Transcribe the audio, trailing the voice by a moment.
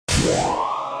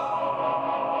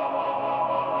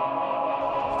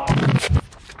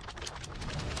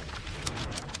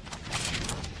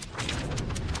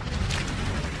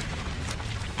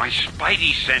My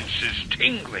spidey sense is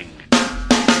tingling.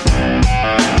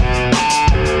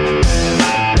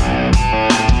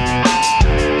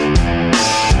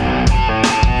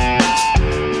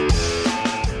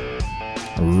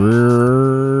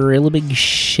 Really big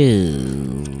show.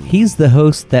 He's the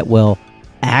host that will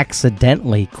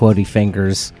accidentally Quotey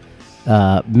Fingers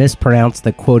mispronounce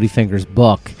the Quotey Fingers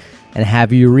book and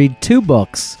have you read two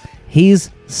books. He's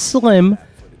Slim.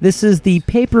 This is the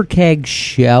Paper Keg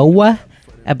Show,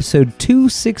 episode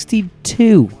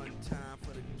 262.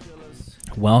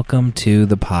 Welcome to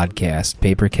the podcast,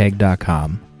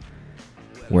 paperkeg.com,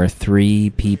 where three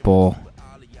people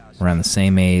around the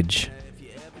same age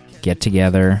get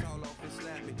together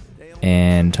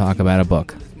and talk about a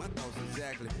book.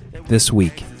 This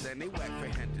week,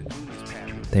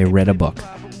 they read a book.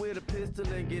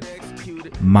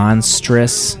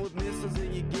 Monstrous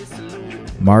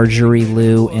Marjorie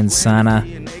Lou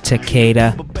Insana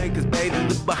Takeda.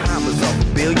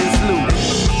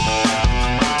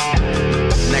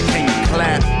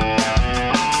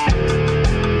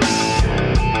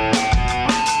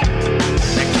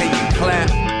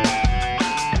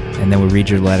 And then we read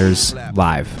your letters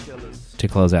live to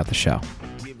close out the show.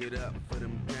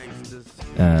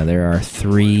 There are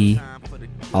three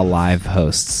alive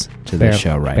hosts to the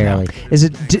show right now. Is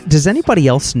it? Does anybody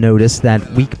else notice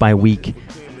that week by week,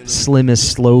 Slim is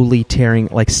slowly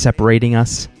separating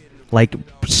us? Like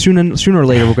sooner or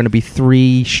later, we're going to be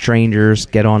three strangers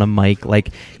get on a mic.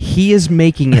 Like he is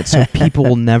making it so people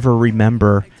will never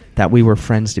remember that we were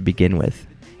friends to begin with,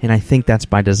 and I think that's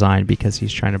by design because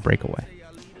he's trying to break away.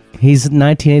 He's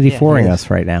 1984ing us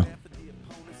right now.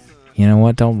 You know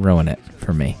what? Don't ruin it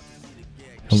for me.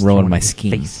 Don't ruin my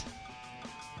scheme.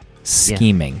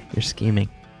 Scheming. Yeah, you're scheming.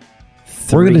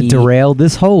 We're going to derail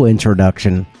this whole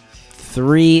introduction.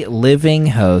 Three living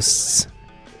hosts.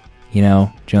 You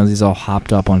know, Jonesy's all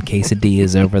hopped up on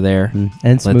quesadillas over there. And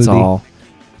smoothie. Let's all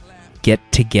get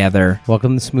together.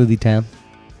 Welcome to Smoothie Town.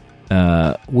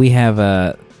 We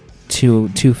have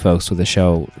two folks with a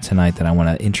show tonight that I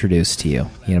want to introduce to you.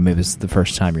 You know, maybe it's the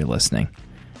first time you're listening.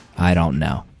 I don't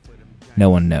know. No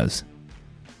one knows.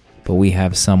 But we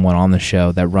have someone on the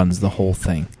show that runs the whole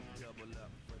thing.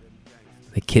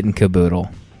 The kit and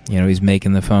caboodle. You know, he's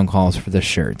making the phone calls for the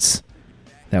shirts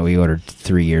that we ordered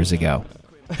 3 years ago.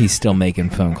 He's still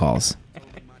making phone calls.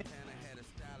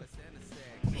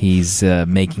 He's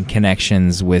making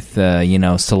connections with,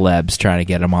 celebs, trying to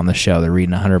get them on the show. They're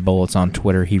reading 100 bullets on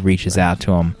Twitter. He reaches out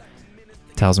to them,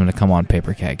 tells them to come on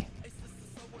Paper Keg.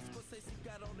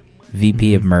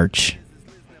 VP of merch,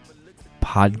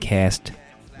 podcast,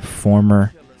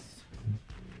 former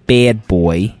bad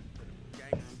boy,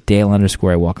 Dale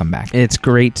 _ welcome back. It's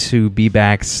great to be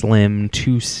back, Slim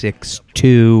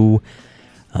 262.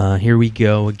 Here we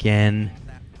go again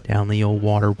down the old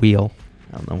water wheel.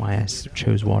 I don't know why I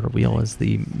chose water wheel as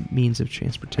the means of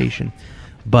transportation,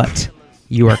 but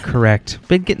you are correct.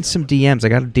 Been getting some DMs. I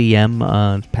got a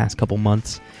DM the past couple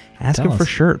months asking for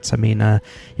shirts. I mean,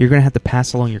 you're going to have to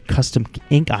pass along your custom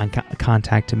ink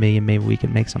contact to me, and maybe we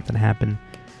can make something happen.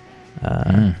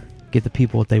 Give the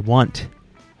people what they want,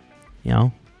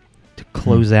 to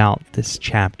close out this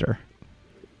chapter.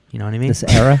 You know what I mean? This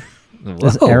era?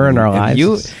 This era in our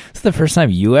lives? It's the first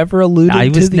time you ever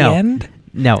alluded to the end?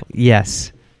 No,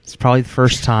 yes. It's probably the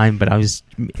first time, but I was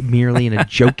merely in a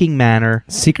joking manner.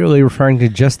 Secretly referring to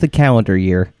just the calendar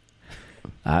year.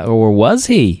 Or was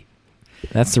he?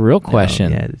 That's the real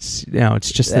question. It's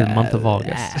just the month of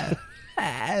August.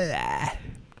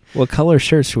 What color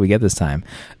shirt should we get this time?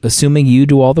 Assuming you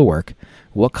do all the work,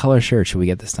 what color shirt should we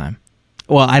get this time?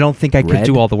 Well, I don't think I could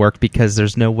do all the work because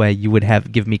there's no way you would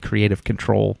give me creative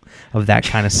control of that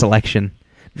kind of selection.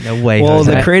 No way. Well,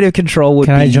 the creative control would be...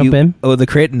 Can I jump in? Oh,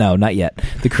 no, not yet.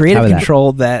 The creative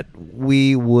control that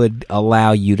we would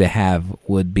allow you to have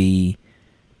would be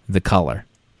the color.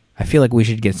 I feel like we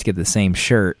should get the same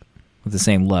shirt with the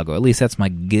same logo. At least that's my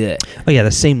gut. Oh, yeah,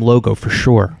 the same logo for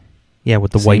sure. Yeah,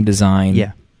 with the same white design.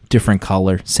 Yeah. Different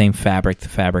color, same fabric. The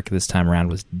fabric this time around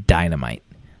was dynamite.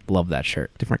 Love that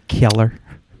shirt. Different color.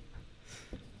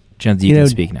 Jones, you can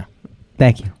speak now.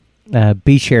 Thank you.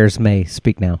 B-Shares may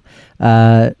speak now.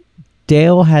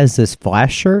 Dale has this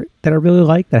flash shirt that I really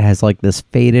like that has like this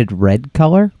faded red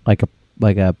color, like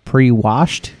a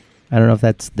pre-washed. I don't know if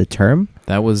that's the term.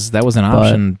 That was an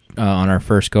option on our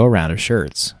first go around of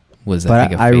shirts. I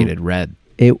think a faded red.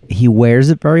 He wears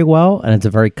it very well, and it's a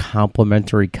very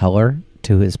complimentary color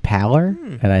to his pallor,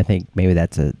 and I think maybe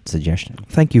that's a suggestion.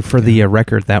 Thank you for the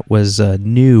record. That was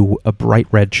new, a bright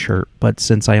red shirt. But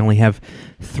since I only have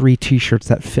 3 T-shirts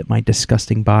that fit my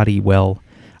disgusting body well,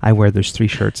 I wear those 3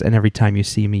 shirts. And every time you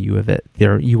see me,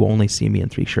 you only see me in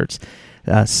 3 shirts.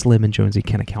 Slim and Jonesy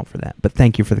can account for that. But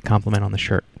thank you for the compliment on the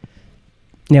shirt.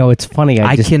 It's funny.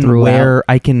 I just can threw wear.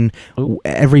 out.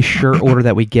 Every shirt order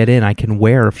that we get in, I can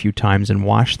wear a few times and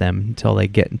wash them until they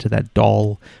get into that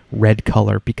dull red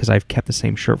color, because I've kept the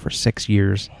same shirt for 6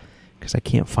 years because I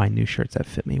can't find new shirts that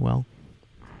fit me well.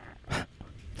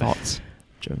 Thoughts,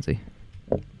 Jonesy?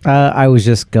 I was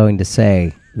just going to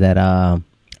say that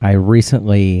I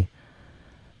recently,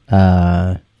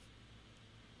 as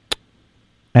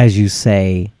you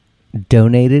say,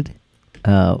 donated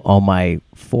all my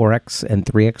 4X and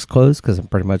 3X clothes because I'm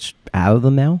pretty much out of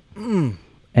them now.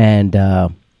 And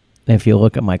if you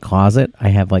look at my closet, I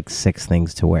have like 6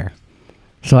 things to wear.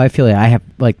 So I feel like I have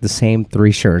like the same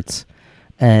 3 shirts,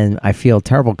 and I feel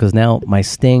terrible because now my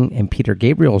Sting and Peter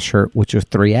Gabriel shirt, which was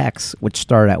 3X, which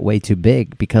started out way too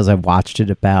big because I watched it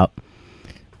about,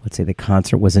 let's say the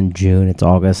concert was in June, it's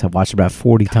August. I've watched it about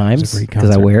 40 times because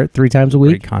I wear it 3 times a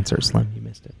week. Great concert, Slim. You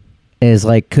missed it. Is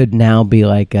like, could now be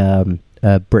like a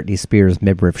Britney Spears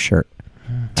midriff shirt.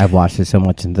 I've watched it so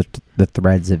much, and the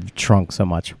threads have shrunk so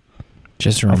much.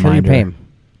 Just a I feel your reminder. pain.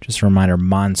 Just a reminder.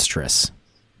 Monstrous,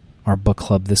 our book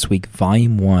club this week,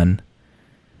 Volume 1,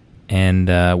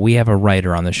 and we have a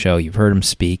writer on the show. You've heard him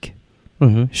speak.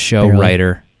 Mm-hmm. Show Barely.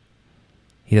 writer.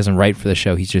 He doesn't write for the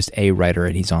show. He's just a writer,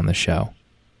 and he's on the show.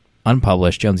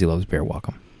 Unpublished. Jonesy Loves Beer.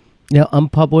 Welcome.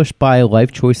 Unpublished by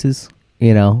Life Choices.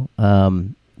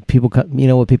 People,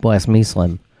 what people ask me,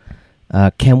 Slim,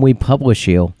 can we publish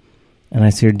you? And I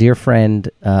say, dear friend,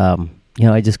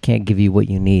 I just can't give you what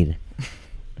you need.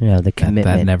 The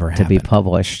commitment never to be happened.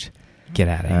 published. Get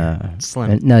out of here.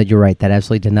 Slim. No, you're right. That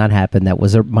absolutely did not happen. That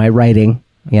was my writing.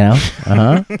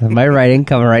 My writing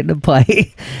coming right into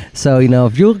play. So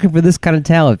if you're looking for this kind of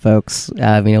talent, folks,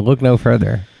 look no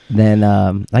further. Then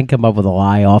I can come up with a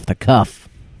lie off the cuff.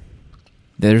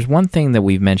 There's one thing that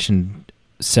we've mentioned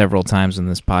several times in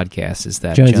this podcast is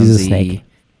that Jonesy's Jonesy a snake.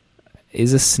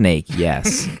 is a snake,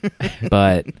 yes.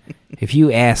 But if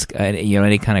you ask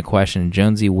any kind of question,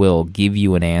 Jonesy will give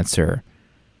you an answer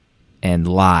and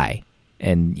lie.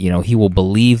 And, he will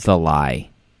believe the lie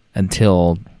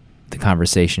until the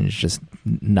conversation is just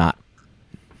not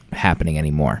happening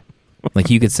anymore. Like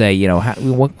you could say,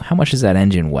 how much does that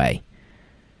engine weigh?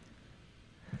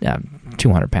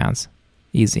 200 pounds.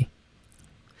 Easy.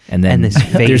 And then And his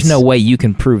face. there's no way you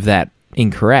can prove that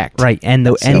incorrect. Right, and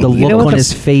the look on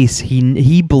his face,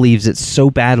 he believes it so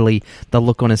badly. The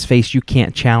look on his face, you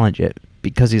can't challenge it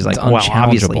because he's like, It's well,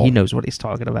 obviously unchallengeable. he knows what he's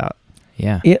talking about.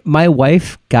 Yeah. My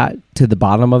wife got to the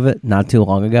bottom of it not too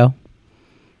long ago.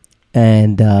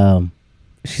 And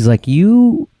she's like,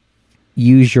 you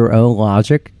use your own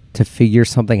logic to figure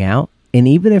something out. And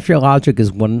even if your logic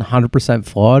is 100%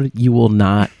 flawed, you will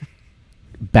not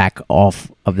back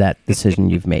off of that decision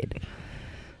you've made.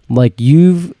 Like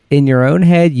in your own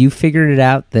head, you figured it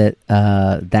out that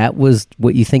that was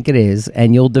what you think it is,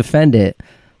 and you'll defend it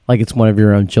like it's one of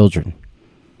your own children.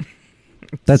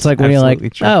 That's like when you're like,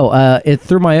 Absolutely true.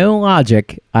 through my own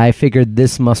logic, I figured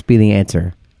this must be the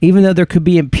answer. Even though there could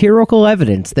be empirical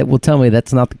evidence that will tell me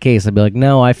that's not the case, I'd be like,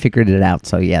 no, I figured it out.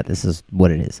 So yeah, this is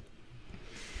what it is.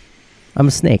 I'm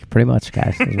a snake, pretty much,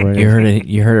 guys. Is what it You is. heard it.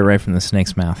 You heard it right from the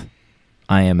snake's mouth.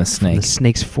 I am a snake. The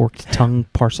snake's forked tongue,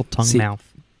 parcel tongue See, mouth.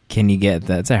 Can you get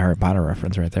that's a Harry Potter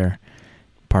reference right there?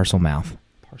 Parcel mouth.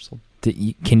 Parcel.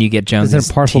 Can you get Jonesy's Is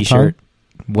it a parcel T-shirt?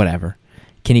 Whatever.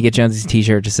 Can you get Jonesy's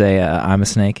T-shirt to say "I'm a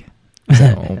snake"?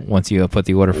 So once you put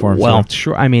the order form. Well, through?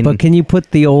 sure. I mean, But can you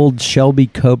put the old Shelby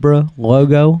Cobra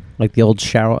logo, like the old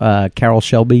Carol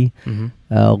Shelby Mhm.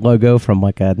 logo from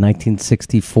like a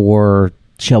 1964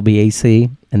 Shelby AC,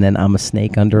 and then I'm a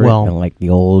snake under Well- it, and like the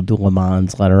old Le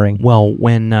Mans lettering? Well,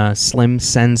 when Slim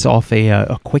sends off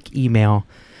a quick email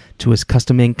to his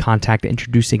custom ink contact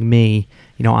introducing me,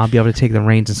 I'll be able to take the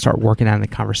reins and start working on the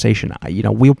conversation.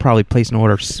 We'll probably place an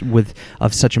order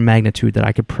of such a magnitude that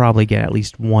I could probably get at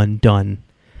least one done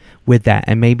with that,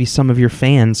 and maybe some of your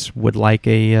fans would like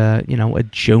a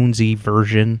Jonesy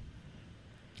version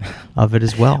of it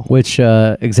as well. Which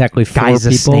exactly 4 Guy's a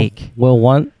people snake. will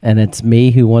want, and it's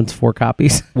me who wants 4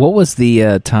 copies. What was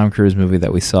the Tom Cruise movie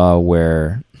that we saw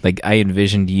where, like, I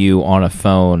envisioned you on a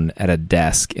phone at a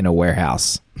desk in a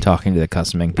warehouse talking to the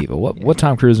custom ink people? What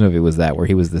Tom Cruise movie was that where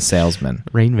he was the salesman?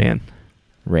 Rain Man.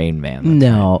 Rain Man. that's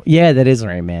No, yeah, that is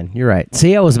Rain Man. You're right.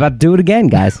 See, I was about to do it again,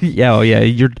 guys. Yeah, oh yeah.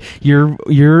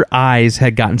 Your eyes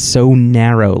had gotten so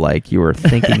narrow, like you were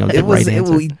thinking of the right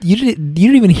answer. You didn't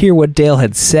even hear what Dale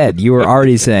had said. You were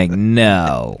already saying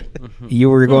no. You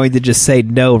were going to just say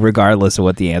no regardless of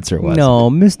what the answer was. No,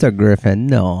 Mr. Griffin,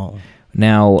 no.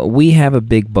 Now, we have a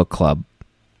big book club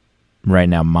right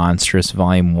now, Monstrous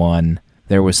Volume 1.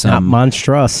 There was Not some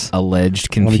monstrous. alleged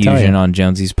me tell confusion you. on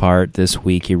Jonesy's part. This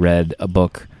week he read a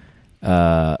book,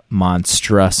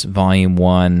 Monstrous Volume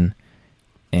 1.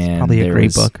 And Probably a there great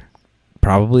was book.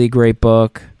 Probably a great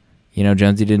book. You know,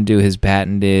 Jonesy didn't do his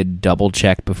patented double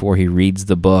check before he reads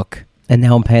the book. And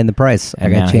now I'm paying the price.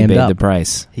 And I now got he jammed paid up. the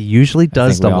price. He usually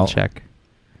does think we double all- check.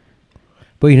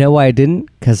 But you know why I didn't?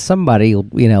 Because somebody,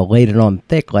 laid it on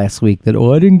thick last week that,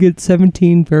 I didn't get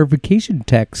 17 verification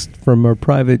texts from our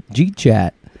private G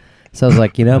chat. So I was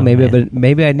like,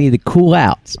 maybe I need to cool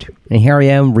out. And here I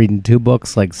am reading 2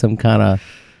 books like some kind of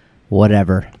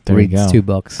whatever. There you Reads go. 2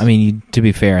 books. I mean, to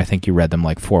be fair, I think you read them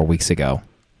like 4 weeks ago.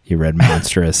 You read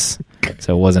Monstrous,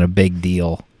 so it wasn't a big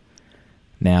deal.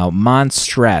 Now,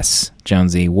 Monstress,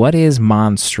 Jonesy. What is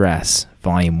Monstress,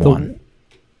 Volume 1?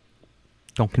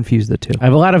 Don't confuse the two. I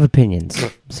have a lot of opinions,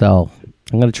 so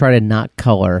I'm going to try to not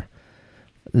color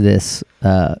this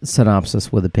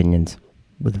synopsis with opinions.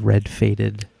 With red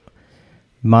faded.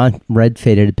 Red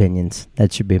faded opinions.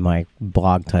 That should be my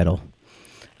blog title.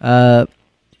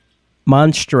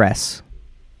 Monstress.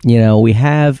 We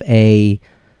have a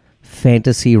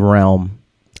fantasy realm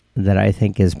that I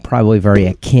think is probably very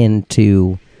akin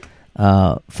to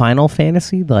Final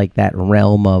Fantasy, like that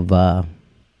realm of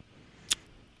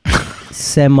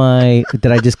semi.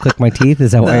 Did I just click my teeth?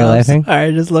 Is that why you're laughing?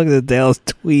 I just looked at Dale's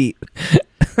tweet.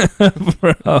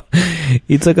 Bro,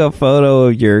 he took a photo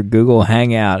of your Google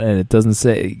Hangout and it doesn't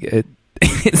say it.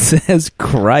 It says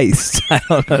Christ. I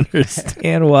don't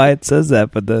understand why it says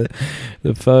that, but the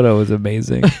photo is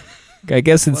amazing. I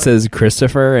guess it says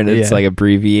Christopher and it's Yeah. like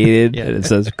abbreviated Yeah. and it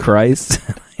says Christ.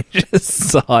 I just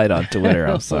saw it on Twitter.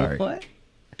 I'm sorry. What?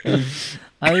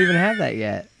 I don't even have that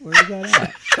yet. Where's that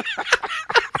at?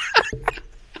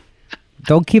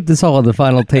 Don't keep this all on the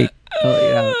final tape.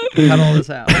 Cut all this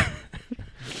out.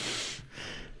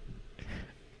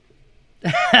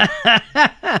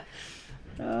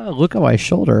 Oh, look at my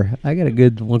shoulder. I got a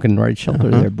good looking right shoulder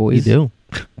there, boys. You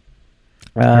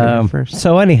do. First.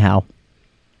 So anyhow,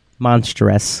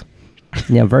 Monstrous.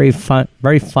 Very fun,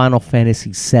 very Final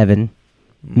Fantasy VII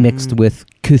mixed with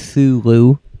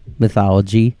Cthulhu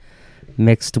mythology,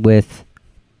 mixed with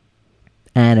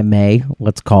anime,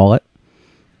 let's call it.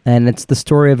 And it's the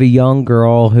story of a young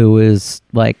girl who is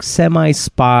like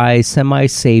semi-spy,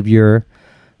 semi-savior,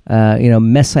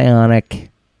 messianic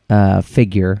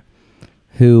figure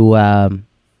who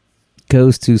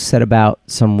goes to set about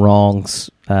some wrongs,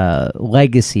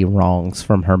 legacy wrongs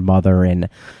from her mother and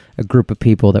a group of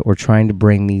people that were trying to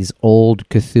bring these old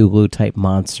Cthulhu-type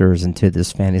monsters into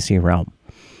this fantasy realm.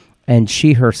 And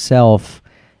she herself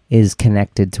is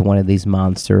connected to one of these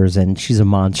monsters, and she's a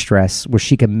monstress where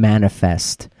she can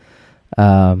manifest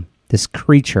this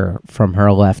creature from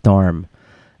her left arm.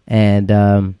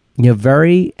 And,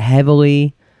 very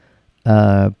heavily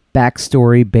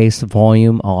backstory-based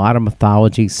volume, a lot of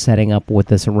mythology setting up what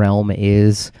this realm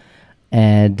is,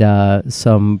 and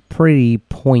some pretty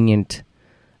poignant,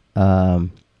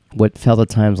 what felt at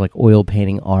times like oil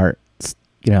painting art,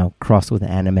 crossed with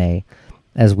anime,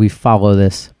 as we follow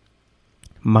this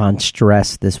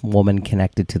monstress, this woman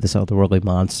connected to this otherworldly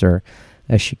monster,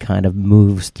 as she kind of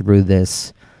moves through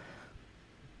this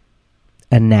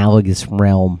analogous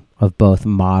realm of both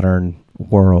modern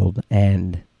world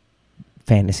and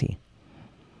fantasy.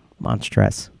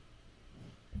 Monstress.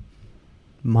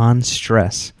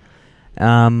 Monstress.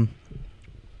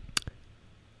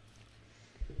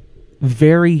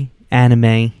 Very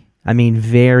anime. I mean,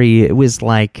 it was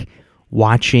like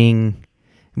watching,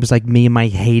 it was like me in my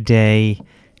heyday,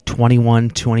 21,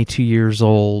 22 years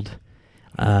old.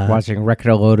 Watching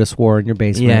Record of Lotus War in your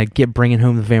basement. Yeah, bringing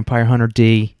home the Vampire Hunter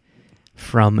D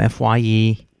from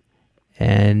FYE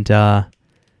and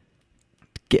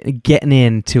getting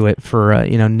into it for,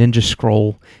 Ninja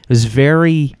Scroll. It was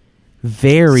very,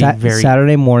 very, very...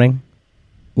 Saturday morning,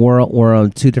 we're on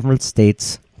 2 different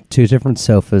states, 2 different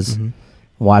sofas,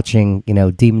 watching,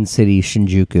 Demon City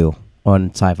Shinjuku on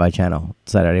Sci-Fi Channel,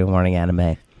 Saturday morning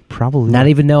anime. Probably Not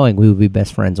even knowing we would be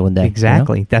best friends one day.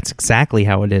 Exactly. That's exactly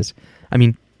how it is. I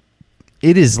mean,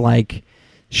 it is like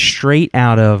straight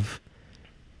out of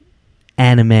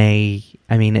anime.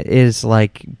 I mean, it is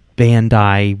like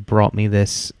Bandai brought me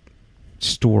this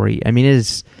story. I mean, it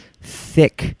is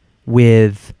thick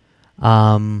with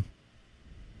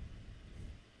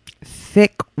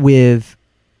thick with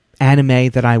anime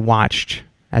that I watched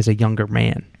as a younger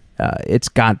man. It's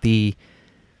got the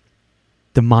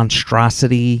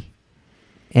monstrosity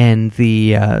and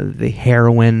the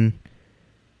heroine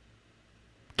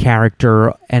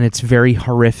character, and it's very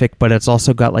horrific, but it's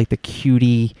also got like the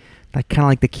cutie, like kind of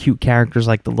like the cute characters,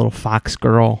 like the little fox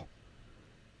girl.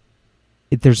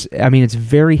 It's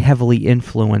very heavily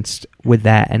influenced with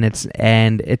that, and that's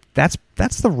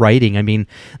the writing. I mean,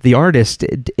 the artist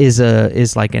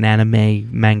is like an anime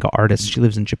manga artist. She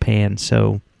lives in Japan,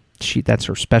 so that's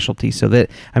her specialty. So that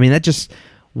just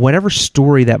whatever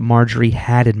story that Marjorie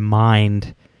had in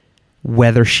mind,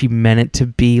 whether she meant it to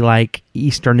be like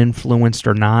Eastern influenced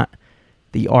or not,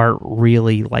 the art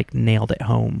really like nailed it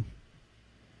home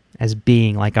as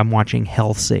being like I'm watching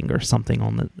Hellsing or something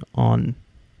on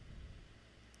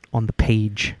the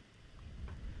page.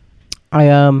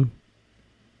 I mean,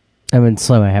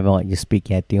 Slim, I haven't let you speak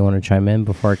yet. Do you want to chime in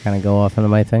before I kind of go off into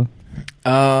my thing?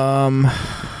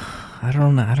 I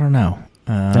don't know.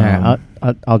 All right,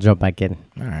 I'll jump back in.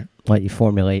 All right. Let you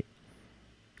formulate.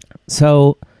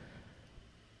 So,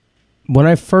 when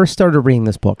I first started reading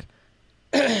this book,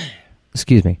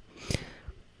 excuse me,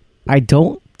 I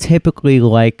don't typically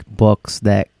like books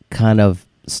that kind of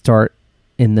start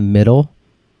in the middle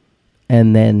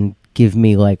and then give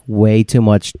me like way too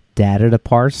much data to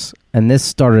parse. And this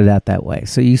started out that way.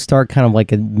 So you start kind of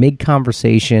like a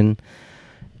mid-conversation,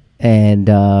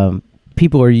 and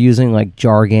people are using like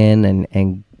jargon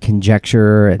and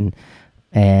conjecture, and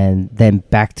then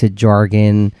back to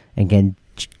jargon, again,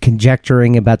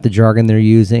 conjecturing about the jargon they're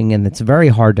using, and it's very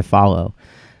hard to follow.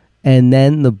 And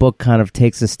then the book kind of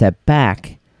takes a step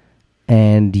back,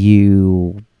 and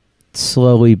you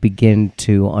slowly begin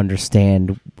to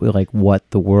understand like what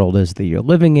the world is that you're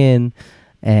living in,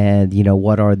 and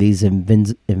what are these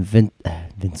invisible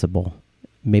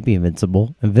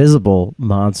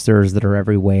monsters that are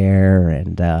everywhere,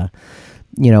 and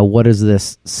what is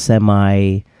this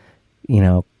semi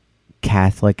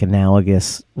Catholic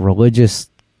analogous religious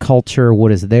culture?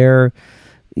 What is their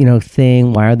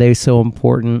thing? Why are they so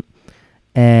important?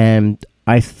 And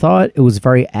I thought it was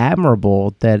very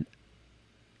admirable that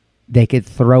they could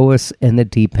throw us in the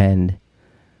deep end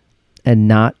and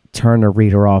not turn a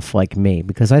reader off like me,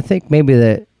 because I think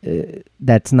maybe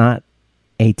that's not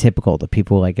atypical to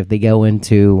people. Like if they go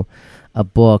into a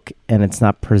book and it's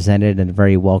not presented in a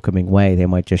very welcoming way, they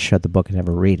might just shut the book and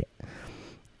never read it.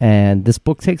 And this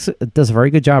book does a very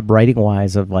good job writing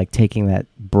wise of like taking that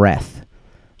breath,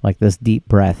 like this deep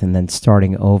breath, and then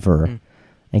starting over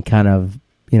and kind of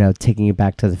taking you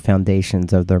back to the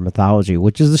foundations of their mythology,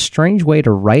 which is a strange way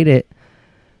to write it,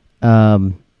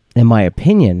 in my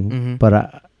opinion.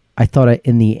 But I thought it,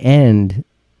 in the end,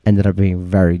 ended up being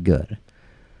very good.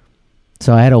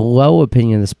 So I had a low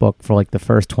opinion of this book for like the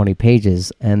first 20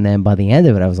 pages, and then by the end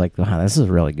of it, I was like, wow, this is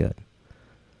really good.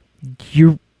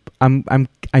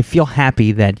 I feel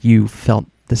happy that you felt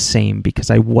the same,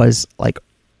 because I was like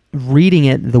reading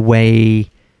it the way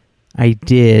I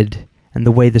did and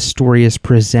the way the story is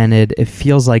presented. It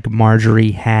feels like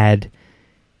Marjorie had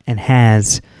and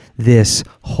has this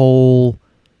whole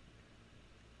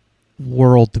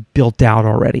world built out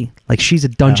already. Like she's a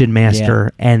dungeon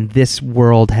master, and this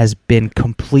world has been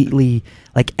completely,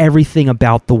 like everything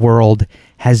about the world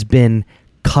has been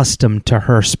custom to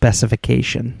her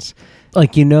specifications.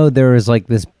 Like, there is like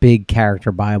this big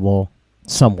character Bible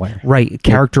somewhere. Right.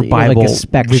 Character Bible, like a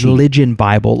spec religion sheet.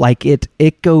 Bible. Like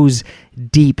it goes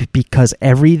deep, because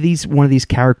one of these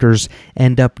characters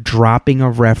end up dropping a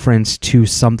reference to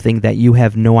something that you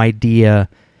have no idea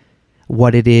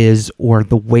what it is or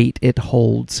the weight it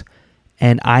holds.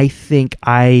 And I think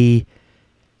I,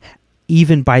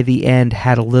 even by the end,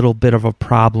 had a little bit of a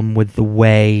problem with the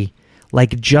way,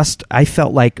 I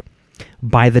felt like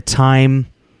by the time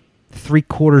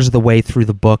 3/4 of the way through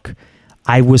the book,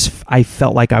 I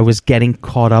felt like I was getting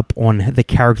caught up on the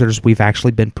characters we've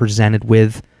actually been presented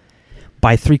with.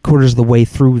 By 3/4 of the way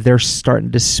through, they're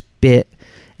starting to spit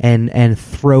and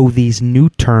throw these new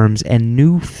terms and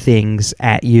new things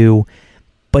at you,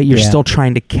 but you're still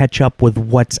trying to catch up with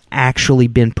what's actually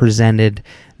been presented,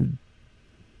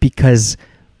 because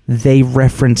they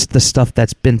referenced the stuff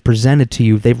that's been presented to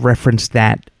you. They've referenced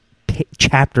that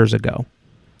chapters ago.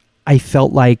 I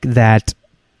felt like that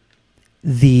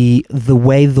the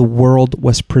way the world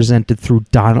was presented through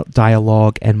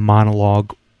dialogue and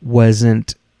monologue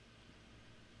wasn't...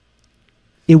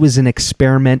 It was an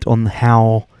experiment on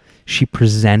how she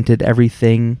presented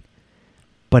everything,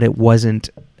 but it wasn't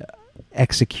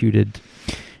executed.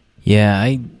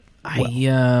 Yeah,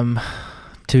 to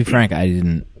be frank,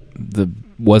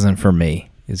 wasn't for me.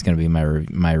 is going to be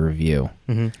my review.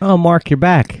 Oh, Mark, you're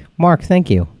back. Mark, thank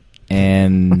you.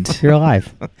 And You're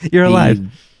alive. You're alive.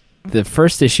 The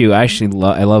first issue, I actually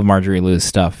I love Marjorie Liu's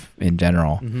stuff in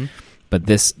general, but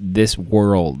this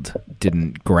world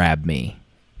didn't grab me,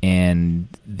 and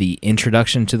the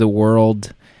introduction to the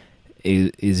world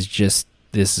is just,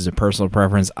 this is a personal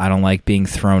preference. I don't like being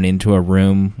thrown into a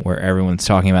room where everyone's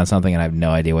talking about something and I have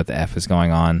no idea what the F is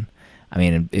going on. I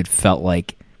mean, it felt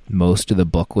like most of the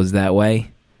book was that way,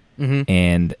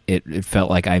 and it felt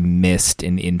like I missed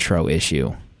an intro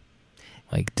issue,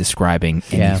 like describing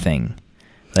anything.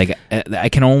 Like, I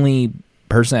can only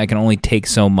take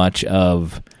so much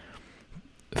of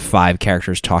 5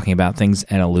 characters talking about things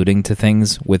and alluding to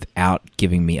things without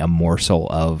giving me a morsel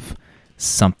of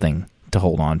something to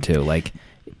hold on to. Like,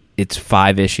 it's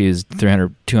 5 issues,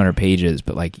 200 pages,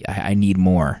 but like I need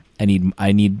more. I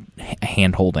need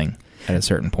hand holding at a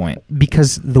certain point,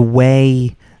 because the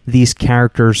way these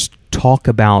characters talk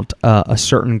about a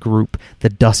certain group, the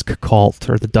Dusk Cult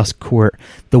or the Dusk Court,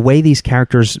 the way these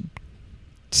characters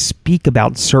speak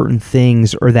about certain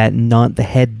things, or that the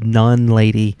head nun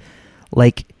lady,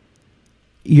 like,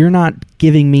 you're not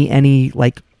giving me any,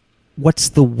 like, what's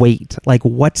the weight? Like,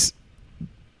 what's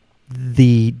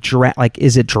the like,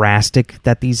 is it drastic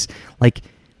that these, like,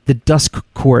 the Dusk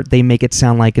Court, they make it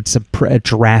sound like it's a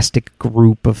drastic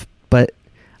group of, but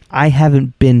I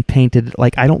haven't been painted,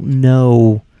 like, I don't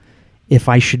know if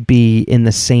I should be in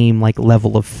the same, like,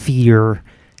 level of fear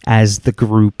as the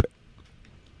group,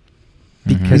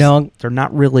 because they're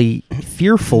not really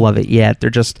fearful of it yet.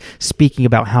 They're just speaking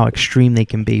about how extreme they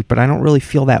can be, but I don't really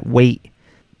feel that weight.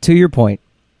 To your point,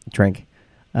 Drink,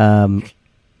 I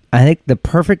think the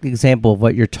perfect example of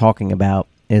what you're talking about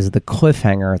is the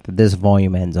cliffhanger that this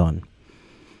volume ends on.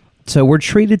 So we're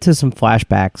treated to some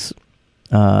flashbacks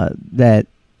that,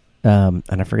 and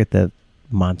I forget the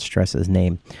monstress's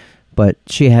name, but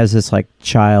she has this, like,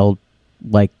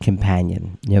 child-like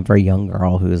companion, very young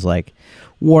girl who's, like,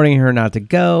 warning her not to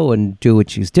go and do what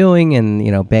she's doing,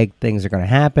 and, bad things are going to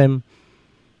happen.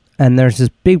 And there's this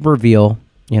big reveal,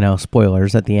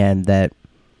 spoilers at the end, that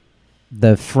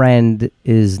the friend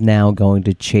is now going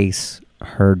to chase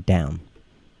her down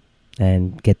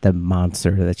and get the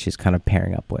monster that she's kind of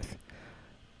pairing up with.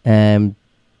 And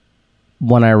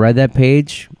when I read that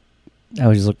page, I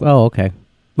was just like, oh, okay.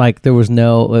 Like, it was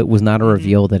not a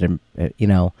reveal that,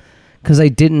 because I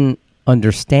didn't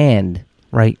understand,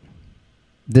 right,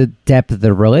 the depth of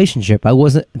the relationship. I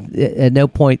wasn't, at no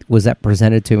point was that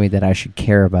presented to me that I should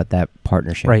care about that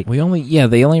partnership. right. they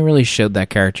only really showed that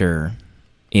character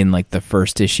in, like, the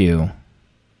first issue,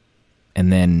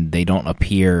 and then they don't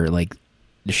appear. Like,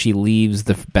 she leaves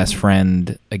the best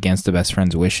friend against the best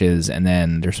friend's wishes, and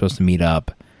then they're supposed to meet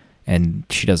up, and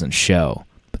she doesn't show.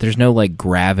 But there's no, like,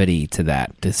 gravity to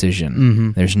that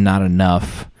decision. There's not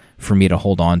enough for me to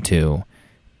hold on to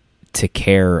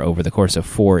care over the course of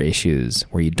 4 issues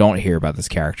where you don't hear about this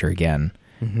character again,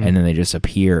 and then they just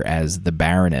appear as the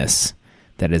Baroness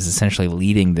that is essentially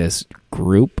leading this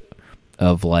group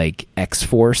of, like,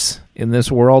 X-Force in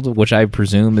this world, which I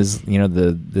presume is,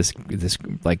 this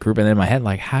like, group. And in my head,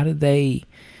 like, how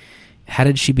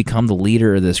did she become the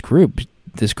leader of this group?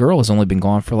 This girl has only been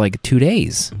gone for, like, 2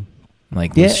 days.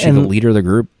 Like, was she the leader of the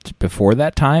group before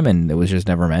that time, and it was just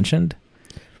never mentioned?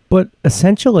 But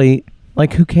essentially,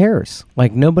 like, who cares?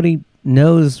 Like, nobody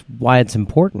knows why it's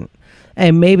important.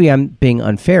 And maybe I'm being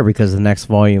unfair because the next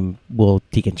volume will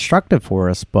deconstruct it for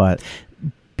us, but,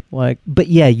 like... But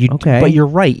yeah, but you're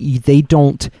right.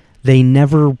 They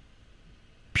never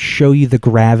show you the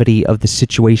gravity of the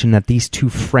situation that these 2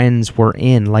 friends were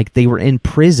in. Like, they were in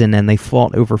prison and they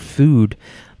fought over food.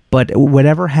 But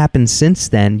whatever happened since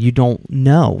then, you don't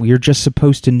know. You're just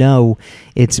supposed to know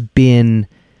it's been,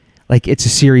 like, it's a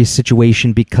serious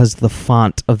situation because the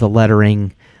font of the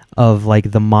lettering of,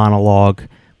 like, the monologue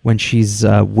when she's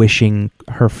wishing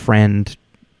her friend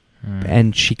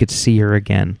and she could see her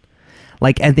again.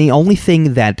 Like, and the only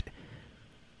thing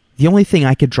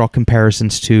I could draw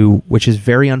comparisons to, which is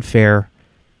very unfair,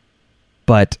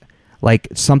 but, like,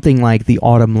 something like the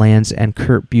Autumn Lands and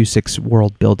Kurt Busiek's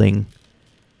world building.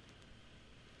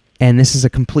 And this is a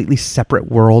completely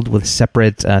separate world with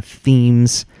separate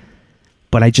themes.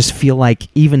 But I just feel like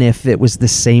even if it was the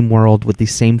same world with the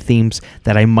same themes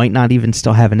that I might not even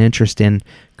still have an interest in,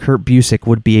 Kurt Busiek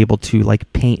would be able to,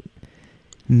 like, paint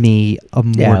me a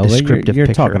more descriptive you're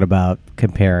picture. Talking about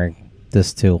comparing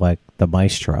this to, like, the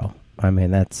Maestro. I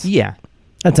mean, that's an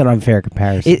unfair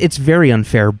comparison. It's very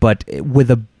unfair, but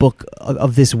with a book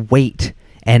of this weight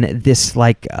and this,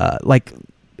 like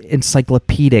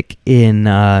encyclopedic in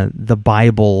the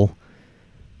Bible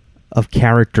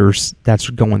characters that's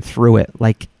going through it.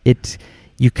 Like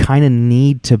you kind of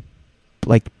need to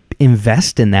like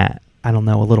invest in that. I don't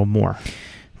know, a little more.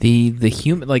 The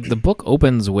human, like, the book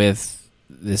opens with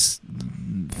this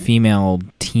female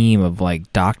team of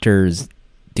like doctors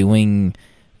doing,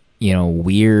 you know,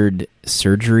 weird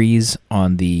surgeries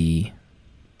on the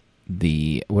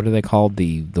what are they called,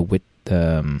 the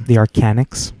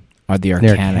Arcanics. Are the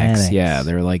Arcanics? Yeah,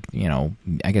 they're like, you know,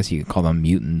 I guess you could call them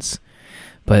mutants,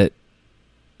 but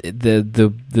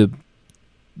the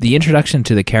introduction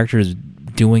to the characters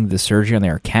doing the surgery on the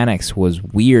Arcanics was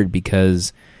weird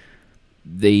because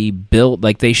they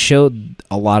showed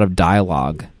a lot of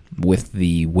dialogue with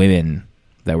the women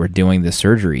that were doing the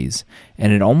surgeries,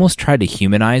 and it almost tried to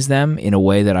humanize them in a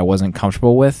way that I wasn't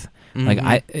comfortable with.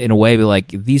 Like, in a way, be like,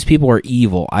 these people are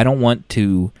evil. I don't want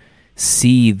to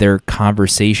see their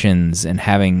conversations and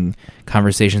having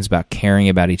conversations about caring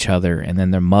about each other, and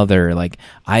then their mother. Like,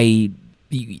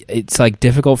 it's like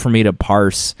difficult for me to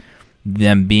parse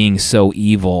them being so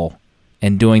evil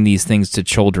and doing these things to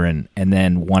children, and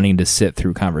then wanting to sit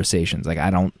through conversations. Like, I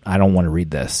don't want to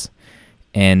read this,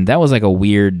 and that was like a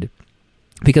weird,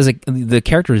 because the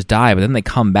characters die, but then they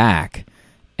come back,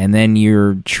 and then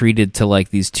you're treated to like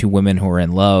these two women who are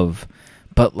in love,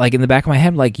 but like in the back of my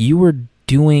head, like, you were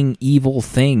doing evil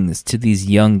things to these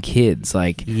young kids.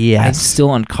 Like, yes. I'm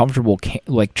still uncomfortable,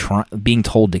 being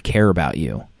told to care about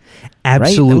you.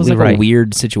 Absolutely, right? That was like right. a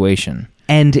weird situation.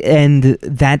 And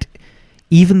that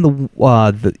even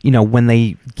the you know, when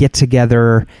they get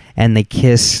together and they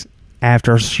kiss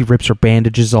after she rips her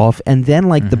bandages off, and then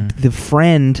like the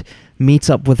friend meets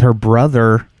up with her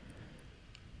brother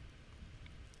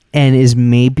and is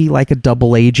maybe like a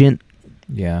double agent.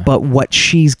 Yeah. But what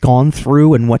she's gone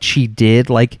through and what she did,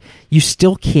 like, you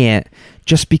still can't,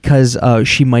 just because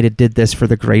she might have did this for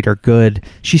the greater good,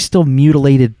 she still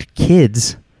mutilated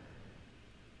kids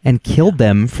and killed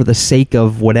them for the sake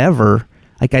of whatever.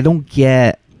 Like, I don't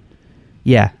get.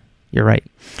 Yeah, you're right.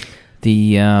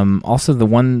 The also the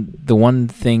one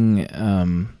thing,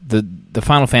 the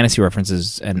Final Fantasy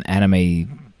references and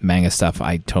anime manga stuff,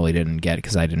 I totally didn't get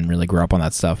because I didn't really grow up on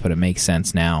that stuff, but it makes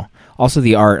sense now. Also,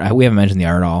 the art, we haven't mentioned the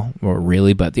art at all, or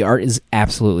really, but the art is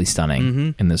absolutely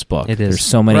stunning in this book. It is. There's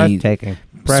so many Breathtaking.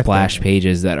 splash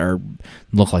pages that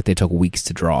look like they took weeks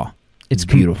to draw. It's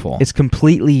beautiful. It's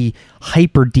completely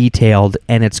hyper detailed,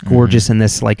 and it's gorgeous in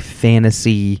this like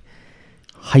fantasy,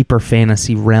 hyper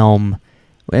fantasy realm.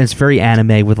 And it's very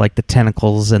anime with like the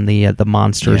tentacles and the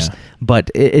monsters. Yeah.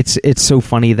 But it's so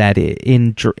funny that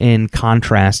in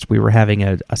contrast, we were having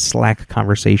a Slack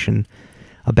conversation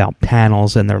about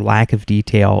panels and their lack of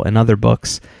detail in other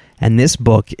books. And this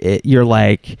book, you're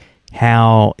like,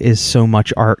 how is so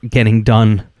much art getting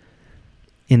done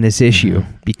in this issue?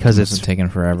 Because it's taken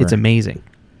forever. It's amazing.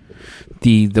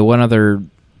 The one other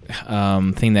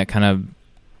thing that kind of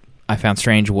I found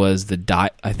strange was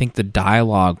I think the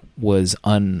dialogue was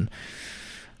I don't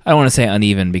want to say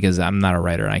uneven because I'm not a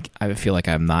writer and I feel like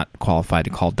I'm not qualified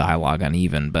to call dialogue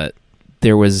uneven, but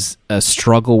there was a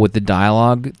struggle with the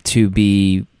dialogue to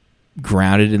be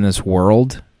grounded in this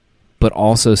world, but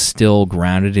also still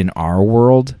grounded in our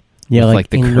world. Yeah, with, like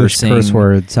the English cursing. curse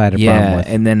words I had a problem with.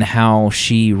 And then how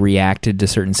she reacted to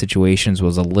certain situations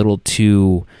was a little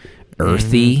too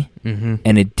earthy,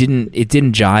 and it didn't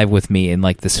jive with me in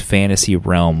like this fantasy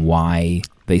realm. Why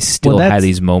they still had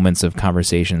these moments of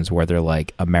conversations where they're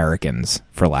like Americans,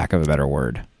 for lack of a better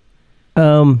word.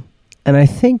 And I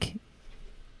think,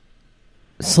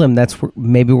 Slim, that's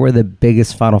maybe where the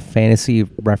biggest Final Fantasy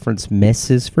reference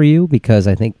miss is for you, because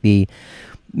I think the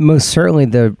most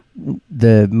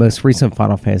recent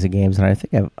Final Fantasy games, and I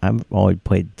think I've only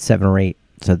played 7 or 8,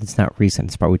 so that's not recent.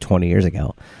 It's probably 20 years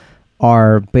ago.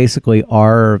 Are basically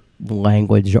our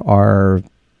language, our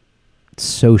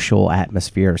social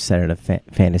atmosphere set in a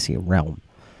fantasy realm.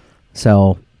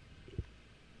 So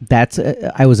that's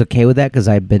I was okay with that because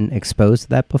I've been exposed to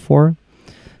that before.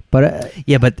 But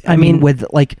yeah, but I mean, with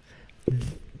like,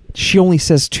 she only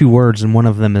says 2 words, and one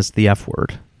of them is the F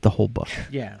word. The whole book.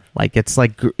 Yeah, like it's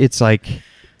like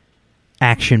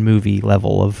action movie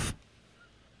level of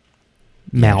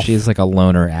mouth. Yeah, she's like a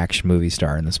loner action movie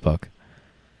star in this book.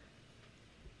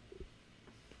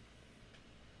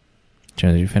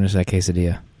 Jonah, did you finish that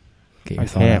quesadilla? Get your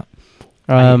thought out.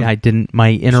 I didn't.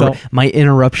 My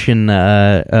interruption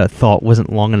thought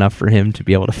wasn't long enough for him to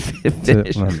be able to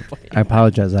finish. I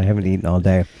apologize. I haven't eaten all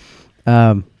day.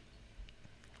 So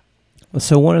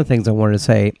one of the things I wanted to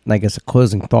say, I guess a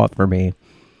closing thought for me,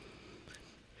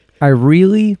 I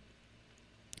really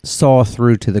saw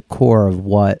through to the core of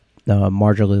what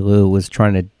Marjorie Liu was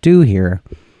trying to do here,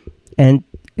 and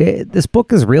this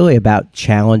book is really about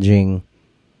challenging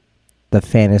the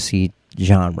fantasy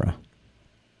genre.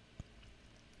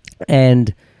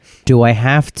 And do I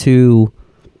have to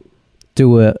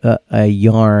do a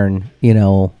yarn,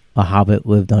 a hobbit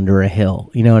lived under a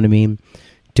hill? You know what I mean?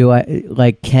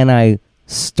 Can I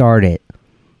start it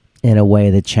in a way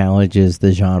that challenges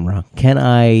the genre? Can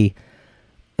I,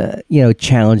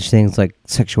 challenge things like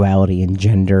sexuality and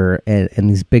gender and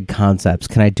these big concepts?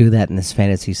 Can I do that in this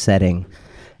fantasy setting?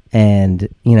 And,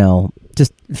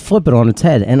 just flip it on its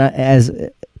head. And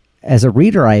as a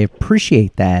reader, I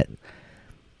appreciate that,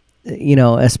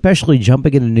 especially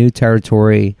jumping into new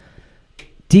territory,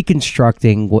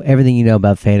 deconstructing everything you know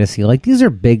about fantasy. Like, these are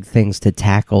big things to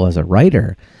tackle as a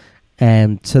writer.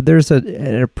 And so there's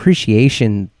an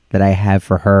appreciation that I have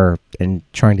for her and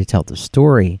trying to tell the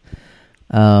story.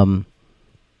 But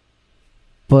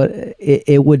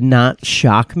it would not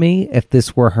shock me if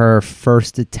this were her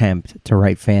first attempt to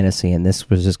write fantasy, and this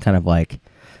was just kind of like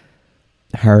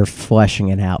her fleshing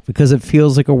it out, because it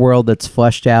feels like a world that's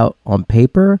fleshed out on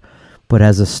paper, but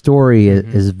as a story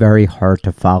is very hard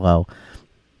to follow.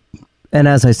 And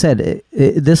as I said,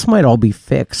 this might all be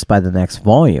fixed by the next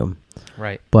volume.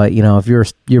 Right. But, if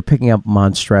you're picking up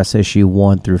Monstress issue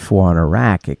 1 through 4 on a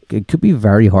rack, it could be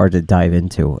very hard to dive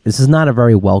into. This is not a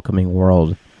very welcoming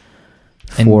world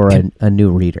for a new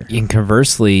reader. And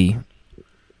conversely,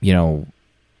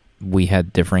 we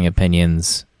had differing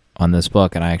opinions on this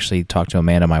book, and I actually talked to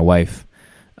Amanda, my wife,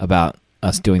 about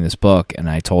us doing this book, and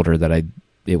I told her that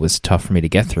it was tough for me to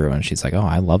get through, and she's like, oh,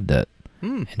 I loved it.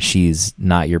 And she's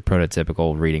not your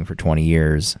prototypical reading for 20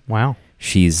 years. Wow.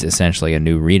 She's essentially a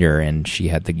new reader, and she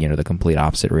had the complete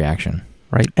opposite reaction.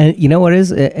 Right. And you know what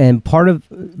is? And part of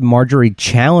Marjorie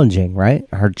challenging, right?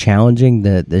 Her challenging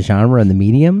the genre and the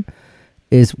medium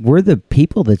is we're the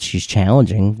people that she's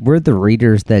challenging. We're the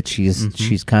readers that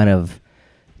she's kind of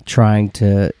trying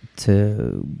to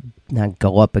not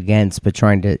go up against, but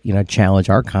trying to,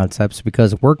 challenge our concepts,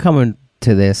 because we're coming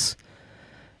to this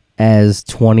as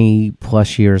 20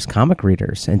 plus years comic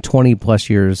readers and 20 plus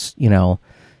years,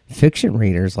 fiction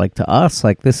readers. Like, to us,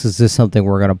 like, this is just something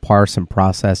we're going to parse and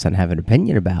process and have an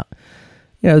opinion about.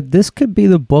 This could be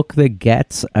the book that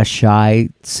gets a shy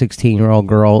 16-year-old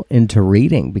girl into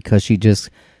reading because she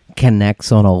just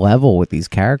connects on a level with these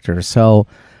characters. So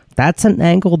that's an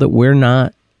angle that we're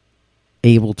not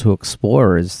able to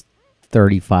explore as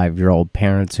 35-year-old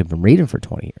parents who've been reading for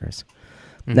 20 years.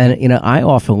 Then, I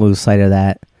often lose sight of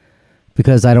that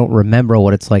because I don't remember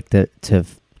what it's like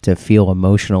to feel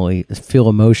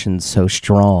emotions so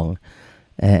strong,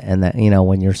 and that,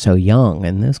 when you're so young.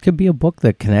 And this could be a book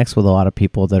that connects with a lot of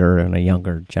people that are in a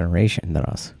younger generation than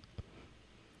us.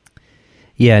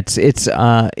 Yeah,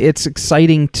 it's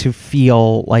exciting to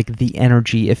feel like the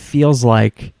energy. It feels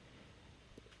like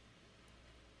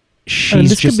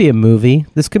this could be a movie.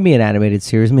 This could be an animated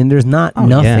series. I mean, there's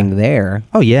nothing there.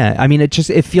 Oh yeah, I mean,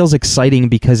 it feels exciting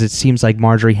because it seems like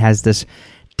Marjorie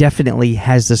definitely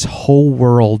has this whole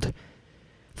world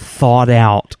thought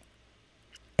out,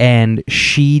 and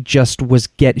she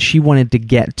wanted to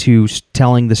get to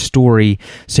telling the story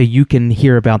so you can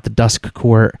hear about the Dusk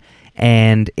Court.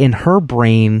 And in her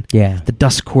brain, the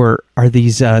Dusk Court are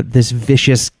these this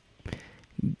vicious,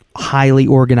 highly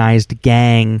organized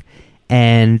gang,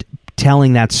 and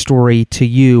telling that story to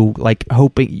you, like,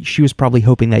 she was probably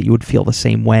hoping that you would feel the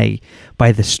same way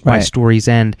by story's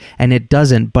end, and it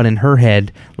doesn't. But in her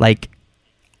head, like,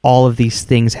 all of these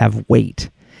things have weight,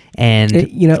 and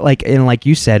like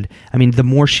you said, I mean, the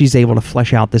more she's able to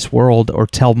flesh out this world or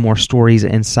tell more stories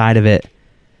inside of it,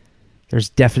 there's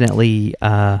definitely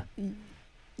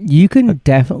you can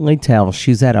definitely tell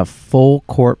she's at a full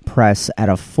court press, at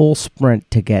a full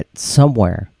sprint to get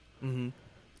somewhere.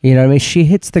 You know what I mean? She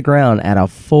hits the ground at a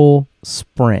full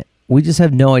sprint. We just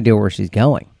have no idea where she's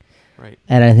going. Right.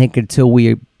 And I think until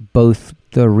we both,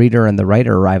 the reader and the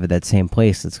writer, arrive at that same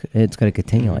place, it's going to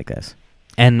continue like this.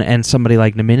 And somebody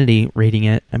like Naminity reading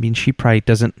it, I mean, she probably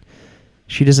doesn't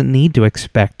need to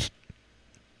expect,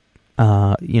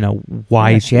 why.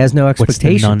 Yeah, she has no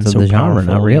expectations of the genre,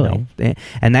 not really.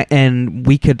 And I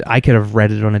could have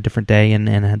read it on a different day and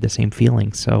had the same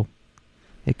feeling. So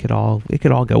it could all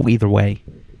go either way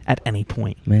at any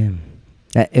point. Man,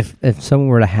 if someone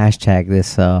were to hashtag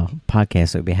this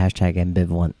podcast, it would be hashtag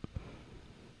ambivalent.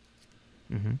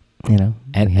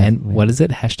 And what is it?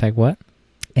 Hashtag what?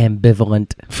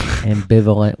 Ambivalent.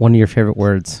 Ambivalent. One of your favorite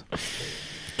words.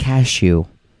 Cashew.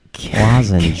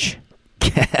 Lozenge.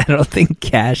 I don't think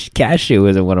cashew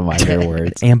isn't one of my favorite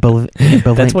words.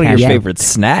 Ambivalent. That's one of your favorite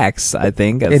snacks, I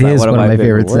think. That's it not is one of my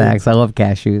favorite words. snacks. I love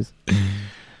cashews.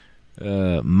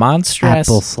 Monstrous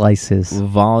Apple slices.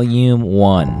 Volume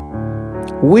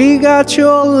 1. We got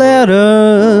your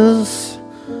letters.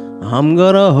 I'm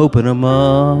gonna open them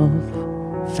up.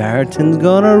 Farrington's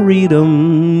gonna read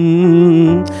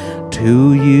them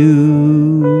to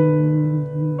you.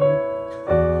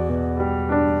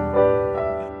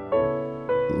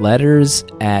 Letters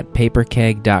at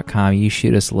paperkeg.com. You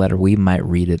shoot us a letter, we might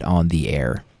read it on the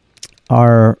air.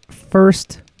 Our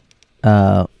first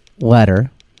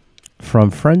letter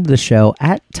from friend of the show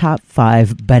at Top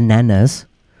 5 Bananas.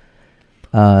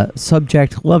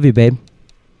 Subject, love you, babe.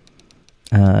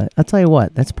 I'll tell you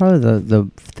what, that's probably the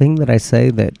thing that I say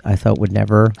that I thought would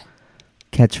never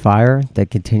catch fire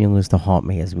that continues to haunt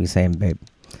me as we say in babe.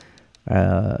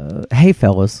 Hey,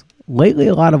 fellas. Lately,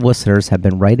 a lot of listeners have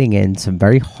been writing in some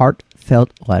very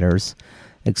heartfelt letters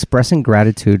expressing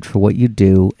gratitude for what you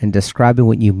do and describing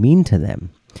what you mean to them.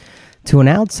 To an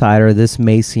outsider, this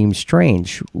may seem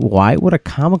strange. Why would a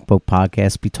comic book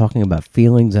podcast be talking about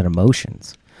feelings and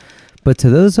emotions? But to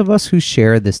those of us who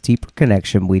share this deeper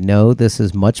connection, we know this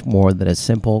is much more than a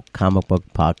simple comic book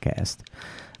podcast.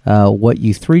 What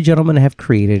you three gentlemen have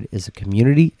created is a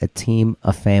community, a team,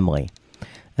 a family.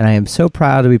 And I am so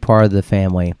proud to be part of the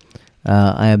family.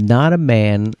 I am not a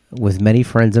man with many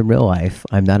friends in real life.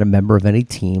 I'm not a member of any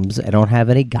teams. I don't have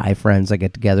any guy friends I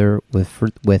get together with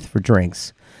for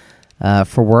drinks.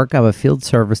 For work, I'm a field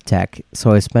service tech,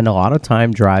 so I spend a lot of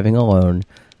time driving alone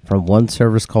from one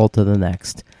service call to the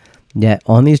next. Yet,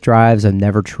 on these drives, I'm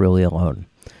never truly alone.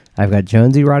 I've got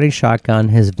Jonesy riding shotgun,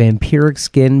 his vampiric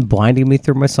skin blinding me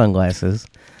through my sunglasses.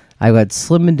 I've got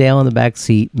Slim and Dale in the back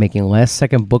seat making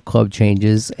last-second book club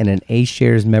changes and an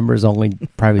A-Shares members-only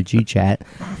private G-chat.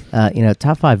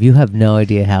 Top 5, you have no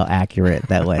idea how accurate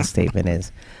that last statement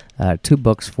is. 2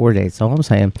 books, 4 dates, all I'm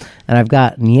saying. And I've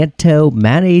got Nieto,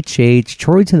 Matt HH,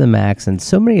 Troy to the Max, and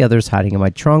so many others hiding in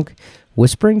my trunk,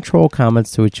 whispering troll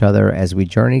comments to each other as we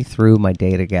journey through my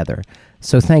day together.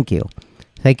 So thank you.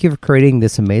 Thank you for creating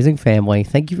this amazing family.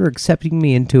 Thank you for accepting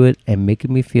me into it and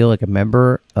making me feel like a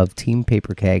member of Team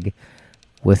Paper Keg.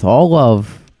 With all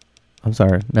love, I'm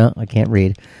sorry, no, I can't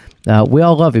read. We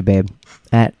all love you, babe.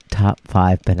 At Top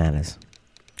 5 Bananas.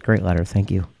 Great letter, thank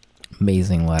you.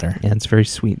 Amazing letter. Yeah, it's very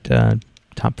sweet.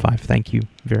 Top 5, thank you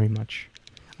very much.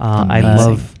 I Amazing.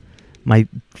 love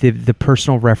the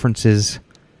personal references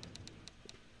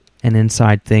and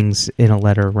inside things in a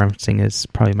letter referencing is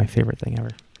probably my favorite thing ever.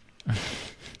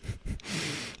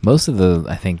 Most of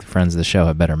I think, friends of the show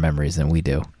have better memories than we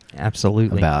do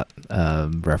Absolutely. about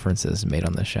references made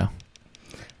on this show.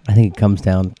 I think it comes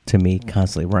down to me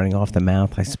constantly running off the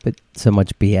mouth. I spit so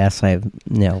much BS. I have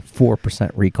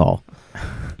 4% recall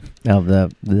of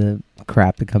the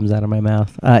crap that comes out of my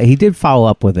mouth. He did follow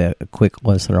up with a quick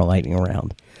listener lightning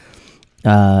round.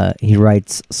 He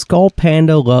writes, Skull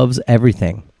Panda loves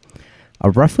everything.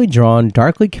 A roughly drawn,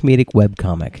 darkly comedic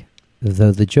webcomic.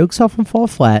 Though the jokes often fall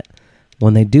flat,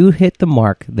 when they do hit the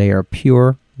mark, they are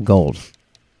pure gold.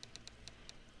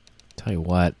 Tell you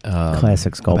what,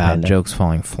 Classic Skull about Panda. jokes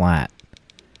falling flat.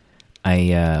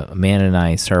 Amanda and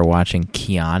I started watching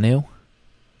Keanu.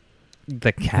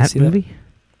 The cat see that? movie?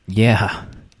 Yeah,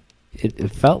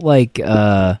 it felt like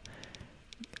I've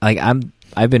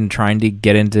been trying to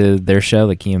get into their show,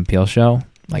 the Key and Peele show.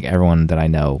 Like everyone that I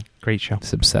know Great show.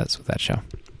 is obsessed with that show.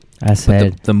 I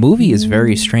said, But the movie is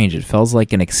very strange. It feels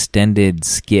like an extended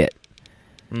skit.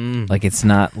 Like it's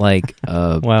not like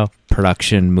a Wow.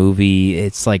 production movie.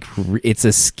 It's like it's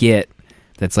a skit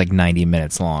that's like 90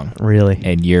 minutes long. Really?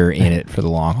 And you're in it for the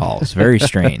long haul. It's very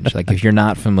strange. Like if you're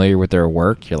not familiar with their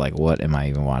work, you're like, what am I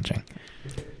even watching?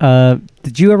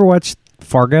 did you ever watch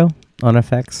Fargo on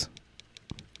FX?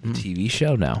 TV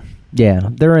show? No. Yeah,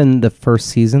 they're in the first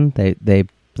season. They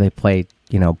play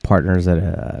partners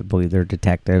that I believe they're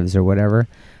detectives or whatever.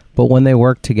 But when they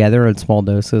work together in small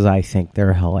doses, I think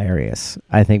they're hilarious.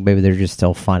 I think maybe they're just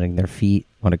still finding their feet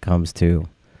when it comes to,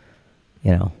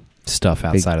 Stuff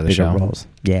outside of the bigger show. roles.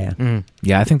 Yeah.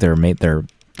 Yeah, I think they're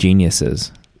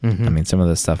geniuses. Mm-hmm. I mean, some of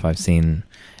the stuff I've seen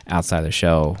outside the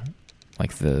show,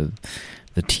 like the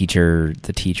teacher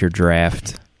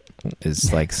draft,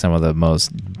 is like some of the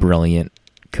most brilliant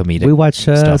comedic. We watched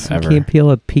stuff some ever. Key and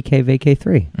Peele at PK Vacay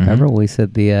 3. Mhm. Remember we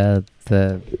said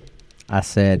I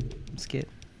said skit.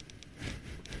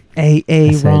 A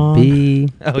I said Ron. B.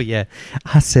 Oh yeah,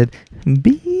 I said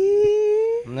B.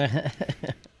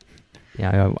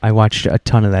 Yeah, I watched a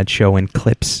ton of that show in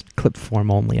clip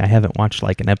form only. I haven't watched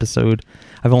like an episode.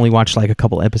 I've only watched like a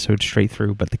couple episodes straight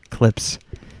through, but the clips,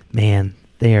 man,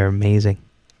 they are amazing.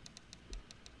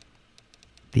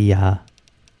 The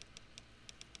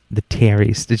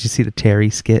Terrys. Did you see the Terry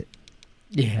skit?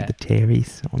 Yeah. The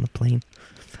Terrys on the plane.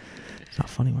 It's not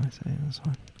funny when I say it. That's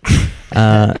fine.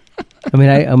 I mean,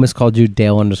 I almost called you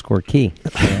Dale_Key.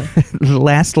 The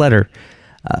last letter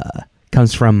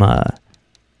comes from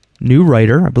new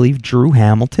writer, I believe, Drew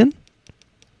Hamilton.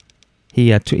 He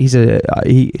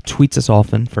tweets us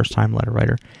often, first time letter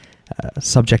writer.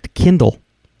 Subject Kindle.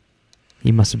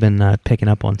 He must have been picking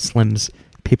up on Slim's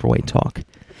Paperweight talk.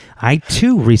 I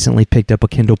too recently picked up a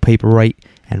Kindle Paperweight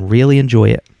and really enjoy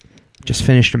it. Just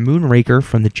finished a Moonraker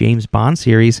from the James Bond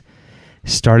series.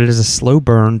 Started as a slow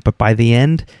burn, but by the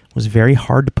end was very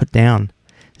hard to put down.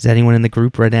 Has anyone in the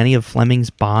group read any of Fleming's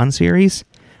Bond series?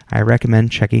 I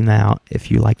recommend checking that out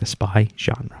if you like the spy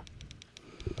genre.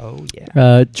 Oh,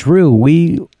 yeah. Drew,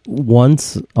 we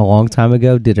once, a long time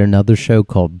ago, did another show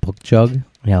called Book Jug.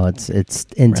 You know, it's in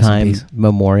Rest in time peace.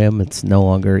 memoriam. It's no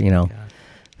longer,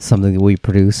 something that we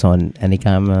produce on any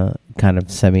kind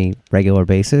of semi-regular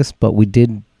basis. But we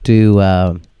did do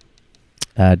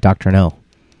Dr. No.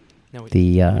 No,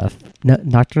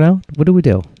 Dr. No? What did we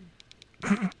do?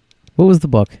 What was the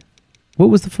book? What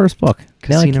was the first book?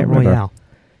 Now I Casino can't remember. Royale.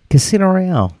 Casino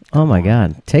Royale. Oh my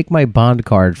God! Take my Bond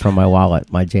card from my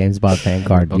wallet, my James Bond fan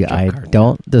card. Book Yeah, Jug I card,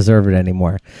 don't deserve it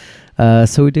anymore.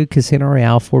 So we did Casino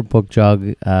Royale for Book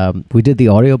Jug. We did the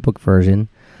audiobook version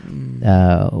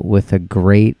with a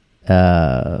great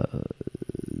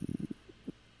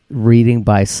reading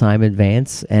by Simon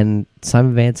Vance, and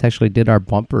Simon Vance actually did our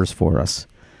bumpers for us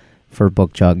for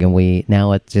Book Jug, and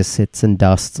it just sits in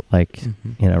dust like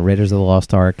Raiders of the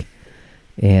Lost Ark.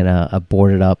 In a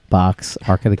boarded up box,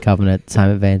 Ark of the Covenant,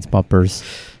 Simon Vance bumpers.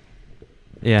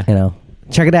 Yeah.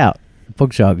 Check it out. Book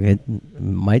Jug. It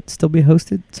might still be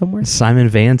hosted somewhere. Simon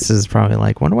Vance is probably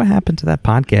like, wonder what happened to that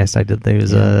podcast I did. There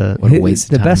was What a waste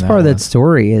of The time best part of that was.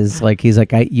 story is like he's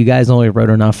like, you guys only wrote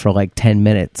enough for like 10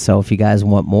 minutes, so if you guys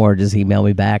want more, just email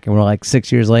me back. And we're like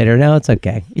 6 years later, no, it's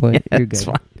okay. You're good. it's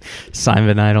fine.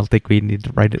 Simon, I don't think we need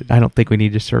to write it. I don't think we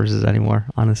need your services anymore,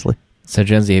 honestly. So,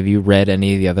 Jonesy, have you read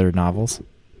any of the other novels?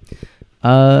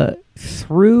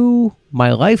 Through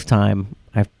my lifetime,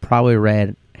 I've probably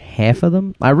read half of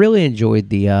them. I really enjoyed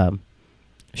the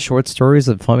short stories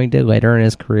that Fleming did later in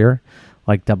his career.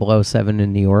 Like 007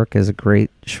 in New York is a great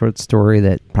short story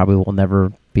that probably will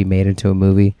never be made into a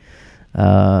movie.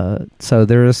 So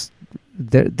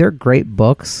they're great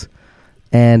books,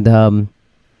 and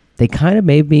they kind of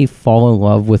made me fall in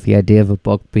love with the idea of a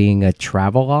book being a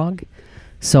travelogue.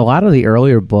 So a lot of the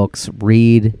earlier books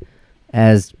read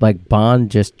as like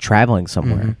Bond just traveling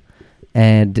somewhere.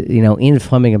 And, Ian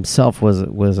Fleming himself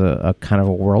was a kind of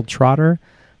a world trotter.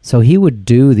 So he would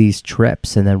do these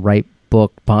trips and then write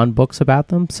Bond books about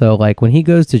them. So like when he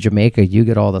goes to Jamaica, you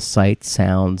get all the sights,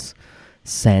 sounds,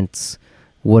 scents,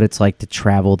 what it's like to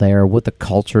travel there, what the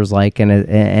culture's like.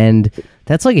 And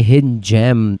that's like a hidden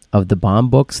gem of the Bond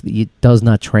books that does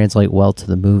not translate well to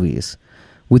the movies.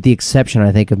 With the exception,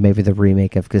 I think, of maybe the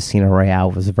remake of Casino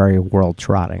Royale was very world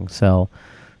trotting. So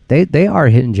they are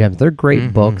hidden gems. They're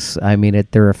great books. I mean,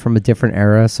 they're from a different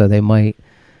era, so they might,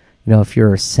 if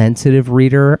you're a sensitive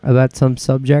reader about some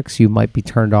subjects, you might be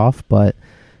turned off. But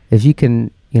if you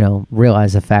can,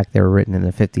 realize the fact they were written in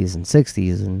the 50s and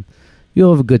 60s, and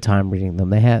you'll have a good time reading them.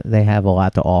 They have a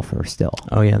lot to offer still.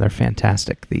 Oh yeah, they're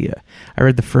fantastic. I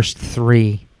read the first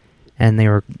 3, and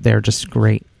they're just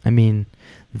great. I mean,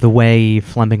 the way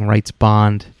Fleming writes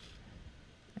Bond,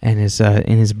 and his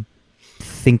in his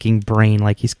thinking brain,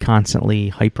 like he's constantly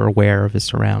hyper aware of his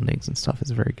surroundings and stuff,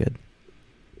 is very good.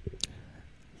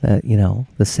 The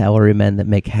salarymen that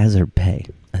make hazard pay,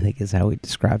 I think, is how he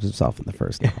describes himself in the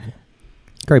first novel.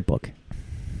 Great book.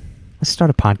 Let's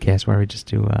start a podcast where we just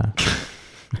do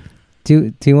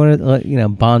Do you want to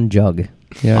Bond Jug?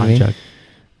 You know what I mean? Jug.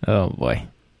 Oh, boy.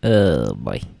 There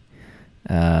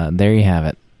you have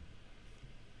it.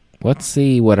 Let's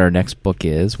see what our next book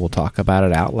is. We'll talk about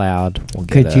it out loud. We'll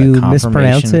get Could you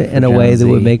mispronounce confirmation it in for a way that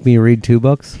would Jonesy. make me read 2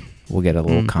 books? We'll get a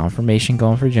little confirmation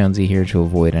going for Jonesy here to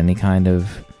avoid any kind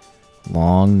of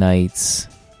long nights.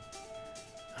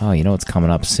 Oh, you know what's coming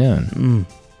up soon?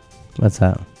 What's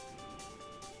that?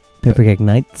 Papercake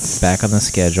Nights? Back on the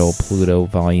schedule, Pluto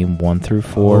Volume 1 through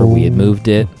 4. We had moved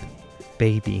it.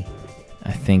 Baby.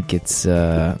 I think it's,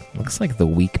 looks like the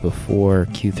week before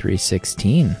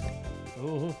Q316.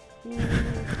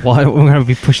 Well, we're going to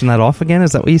be pushing that off again?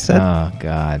 Is that what you said? Oh,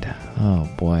 God. Oh,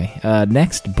 boy.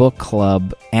 Next book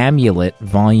club, Amulet,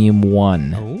 Volume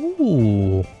 1.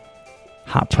 Ooh.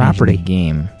 Hot Changing property. the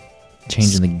game.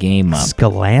 Changing the game up.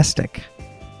 Scholastic.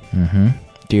 Mm-hmm.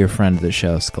 Dear friend of the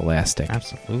show, Scholastic.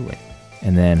 Absolutely.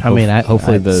 And then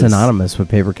hopefully those synonymous with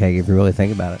Papercake if you really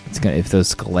think about it. it's gonna, if those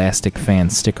Scholastic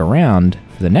fans stick around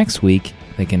for the next week,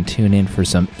 they can tune in for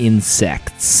some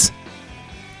insects.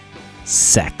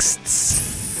 sexts.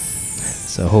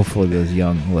 So hopefully those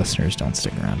young listeners don't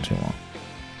stick around too long.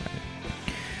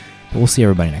 But we'll see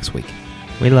everybody next week.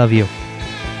 We love you.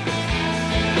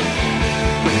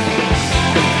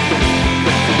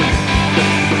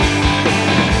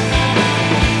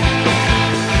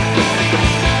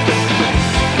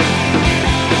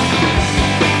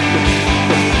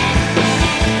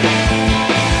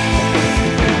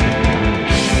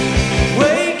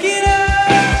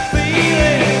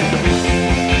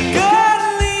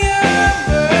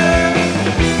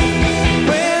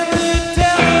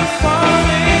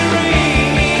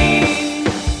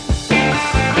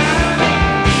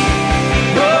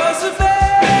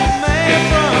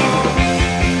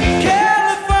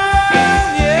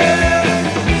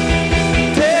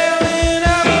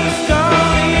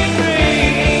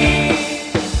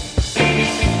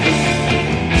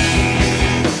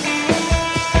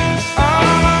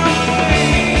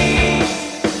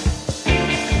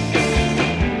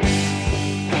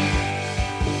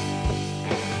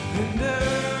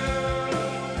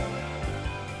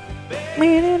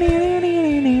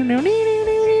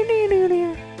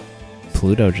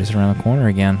 Pluto just around the corner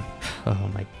again. Oh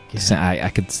my god. So I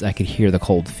could hear the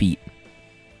cold feet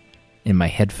in my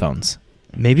headphones.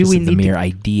 Maybe Just we the need mere to,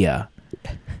 idea.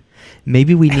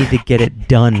 maybe we need to get it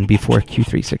done before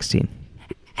Q316.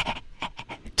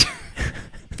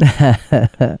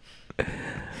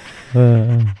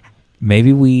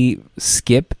 Maybe we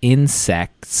skip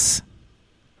insects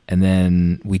and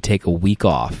then we take a week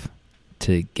off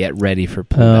to get ready for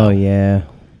Pluto. Oh yeah.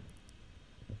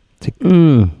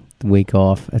 Week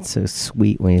off. That's so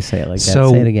sweet when you say it like that.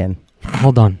 So- Say it again.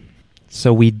 Hold on.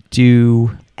 So we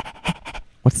do.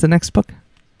 What's the next book?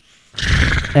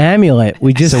 Amulet.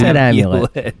 We just So said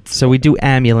Amulet. So we do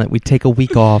Amulet. We take a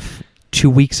week off. 2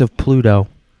 weeks of Pluto.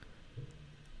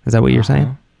 Is that what you're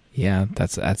saying? Yeah,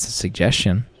 that's a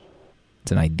suggestion.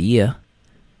 It's an idea.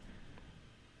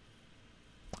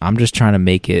 I'm just trying to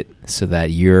make it so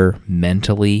that you're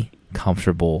mentally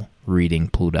comfortable reading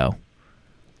Pluto.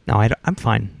 No, I'm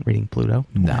fine reading Pluto.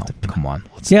 No, come on.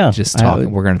 Let's Yeah, just talk.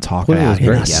 We're going to talk it out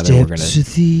here together. We're going to.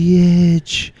 the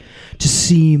edge to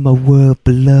see my world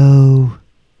below.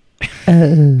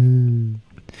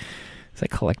 Is that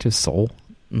Collective Soul?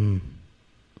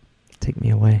 Take me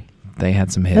away. They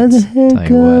had some And hits. the head Tell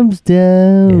you what. comes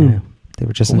down. Yeah, they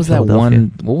were just What in was that Philadelphia.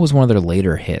 one? What was one of their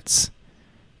later hits?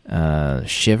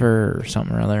 Shiver or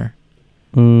something or other.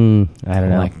 I don't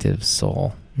know. Collective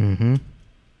Soul Mm-hmm.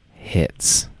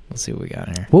 hits. Let's see what we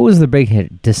got here. What was the big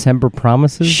hit? December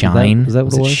Promises? Shine. Was that what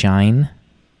was it it was? Shine?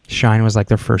 Shine was like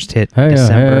their first hit. Hey,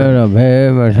 December.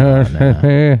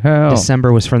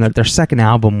 December was from their second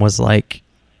album. Was like,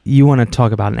 you want to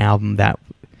talk about an album that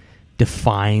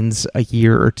defines a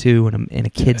year or two in a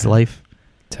kid's life.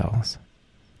 Tell us.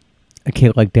 A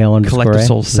kid like Dale underscore Collective A?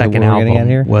 Soul's Is that what second we're getting at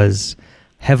here? album was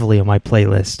heavily on my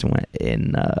playlist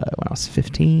when I was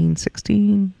 15,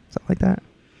 16, something like that.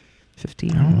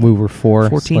 15. We were 14,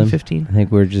 14, 15. I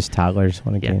think we were just toddlers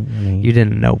when it Yeah. came. You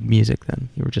didn't know music then.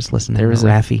 You were just listening to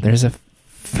Raffi. There's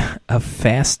a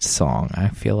fast song. I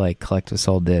feel like Collective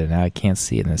Soul did, and now I can't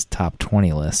see it in this top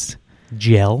 20 list.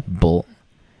 Gel. Bull.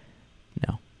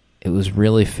 No. It was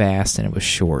really fast and it was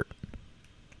short.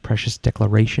 Precious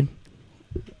Declaration.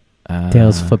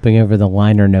 Dale's flipping over the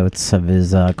liner notes of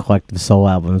his Collective Soul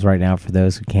albums right now for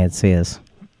those who can't see us.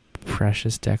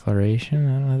 Precious Declaration?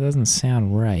 I don't know, it doesn't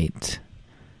sound right.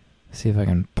 See if I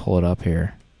can pull it up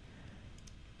here.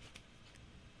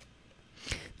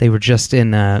 They were just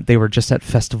at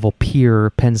Festival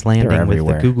Pier, Penn's Landing with the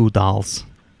everywhere. Goo Goo Dolls.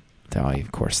 Oh,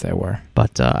 of course they were.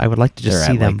 But I would like to just They're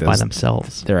see at, them like, by those-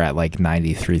 themselves. They're at like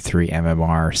 93.3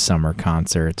 MMR summer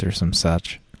concerts or some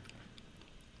such.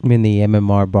 I mean the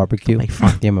MMR barbecue. Like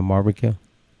fun. The MMR barbecue.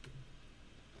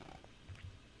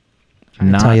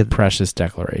 Trying to tell Not you- Precious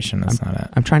Declaration. That's not it.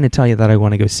 I'm trying to tell you that I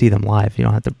want to go see them live. You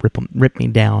don't have to rip me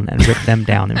down and rip them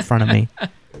down in front of me.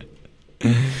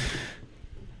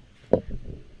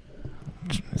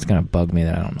 It's gonna bug me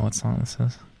that I don't know what song this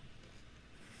is.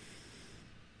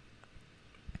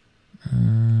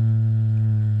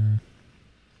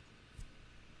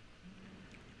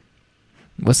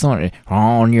 What's the one?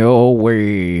 On your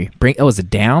way. Is it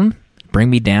Down? Bring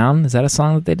Me Down? Is that a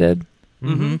song that they did?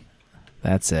 Mm-hmm.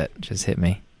 That's it. Just hit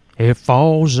me. It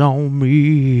falls on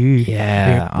me.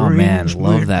 Yeah. It Oh man, brings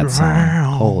love me that song.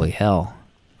 down. Holy hell.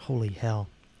 Holy hell.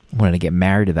 Wanted to get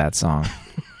married to that song.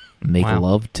 Make Wow.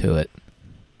 love to it.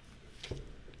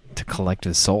 To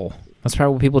Collective Soul. That's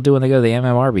probably what people do when they go to the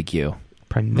MMRBQ.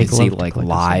 Probably They make see love to like Collective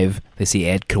live. They see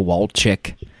Ed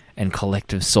Kowalczyk and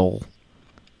Collective Soul.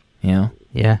 You know, Soul.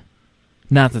 Yeah.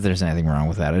 not that there's anything wrong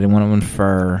with that. I didn't want to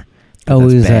infer Oh,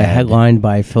 That's it was bad. headlined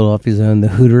by Philadelphia's own The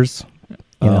Hooters.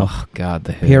 You know, Oh God,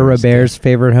 the Hooters. Pierre Robert's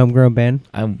favorite homegrown band.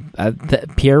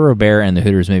 Pierre Robert and the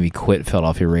Hooters made me quit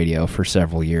Philadelphia radio for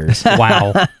several years.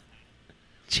 Wow.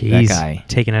 Jeez. That guy.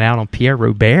 Taking it out on Pierre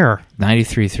Robert.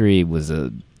 93.3 was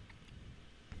a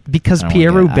Because I don't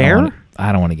Pierre wanna get- Robert?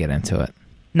 I don't want to get into it. I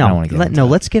No, don't wanna get into it.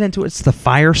 let's get into it. It's the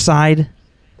fireside.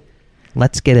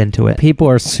 Let's get into it. People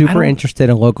are I super don't- interested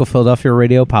in local Philadelphia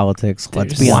radio politics.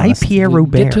 Let's be Why honest. Pierre We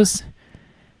get Robert? to us-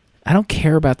 I don't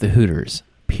care about the Hooters.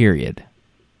 Period.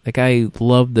 Like I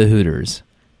loved the Hooters,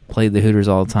 played the Hooters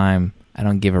all the time. I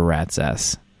don't give a rat's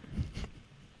ass.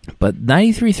 But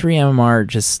 93.3 MMR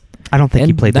just. I don't think he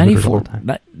and played the Hooters all the time.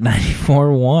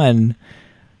 94.1.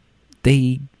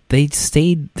 They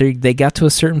stayed. They got to a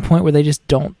certain point where they just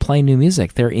don't play new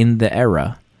music. They're in the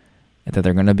era that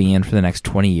they're going to be in for the next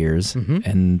 20 years, Mhm.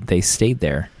 and they stayed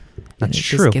there. And That's it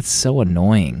true. Just gets so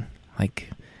annoying.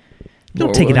 Like,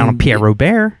 Don't take it down on Pierre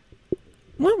Robert.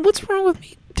 What's wrong with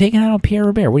me taking out on Pierre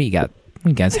Robert? What do you got?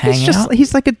 You guys hanging out?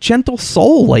 He's like a gentle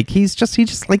soul. Like he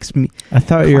just likes me. I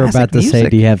thought you were Classic about to say,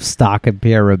 music. do you have stock in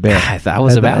Pierre Robert? I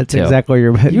was about That's to. exactly what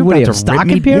you're about. You're What do you about have to stock rip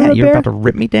me. in Pierre Yeah, Robert? you're about to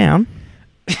rip me down.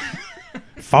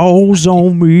 Falls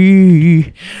on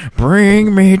me.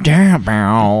 Bring me down,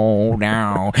 down,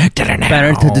 down.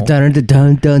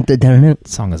 Dun-dun-dun-dun-dun-dun-dun. That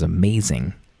song is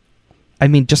amazing. I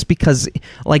mean, just because,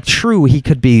 like, true, he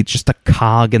could be just a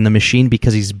cog in the machine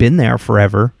because he's been there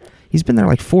forever. He's been there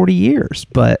like 40 years,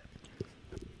 but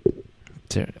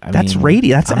that's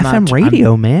radio. That's I'm FM not-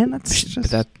 radio, man. That's But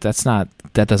just that's not.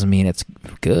 That doesn't mean it's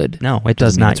good. no. It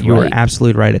does Doesn't mean not. it's You are right.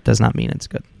 absolutely right. It does not mean it's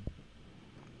good.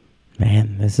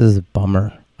 Man, this is a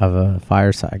bummer of a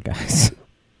fireside, guys.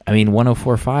 I mean,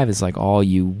 104.5 is like all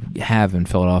you have in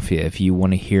Philadelphia if you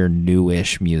want to hear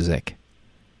newish music,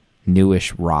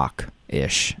 newish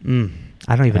rock-ish.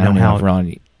 I don't even I don't know how.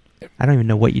 Ron, I don't even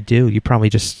know what you do. You probably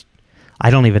just.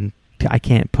 I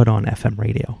can't put on FM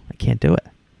radio. I can't do it.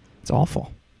 It's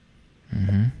awful.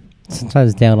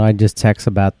 Sometimes Dale and I just text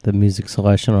about the music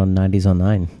selection on 90s on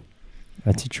 9.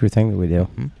 That's a true thing that we do.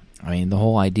 I mean, the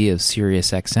whole idea of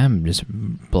Sirius XM just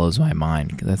blows my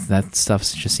mind. That stuff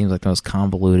just seems like the most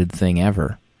convoluted thing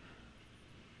ever.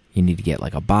 You need to get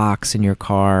like a box in your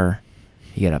car.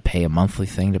 You got to pay a monthly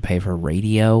thing to pay for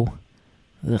radio.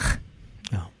 Ugh.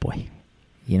 Oh boy.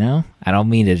 You know, I don't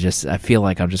mean to just. I feel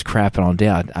like I'm just crapping on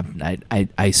Dale.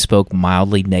 I spoke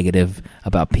mildly negative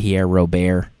about Pierre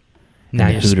Robert Now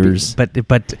and you're Hooters, but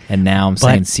and now I'm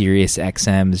saying Sirius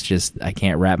XM is just. I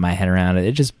can't wrap my head around it.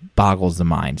 It just boggles the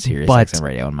mind. Sirius XM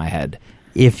radio in my head.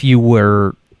 if you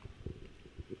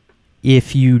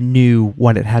knew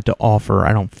what it had to offer,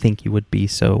 I don't think you would be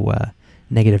so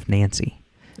negative Nancy.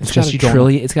 It's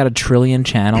got a trillion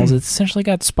channels. It's essentially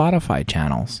got Spotify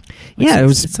channels.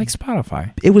 It's like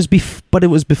Spotify. It was but it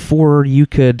was before you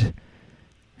could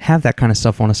have that kind of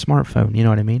stuff on a smartphone. You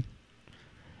know what I mean?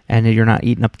 And you're not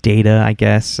eating up data. I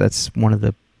guess that's one of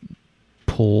the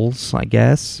pulls. I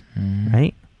guess,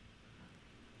 right?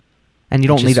 And you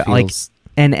don't need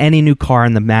And any new car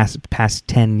in the past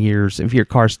 10 years, if your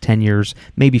car's 10 years,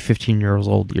 maybe 15 years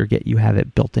old, you have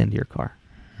it built into your car.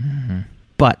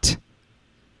 But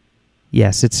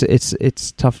yes,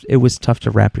 it's tough. It was tough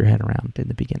to wrap your head around in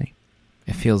the beginning.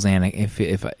 It feels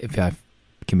if I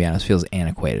can be honest, feels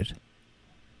antiquated.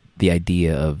 The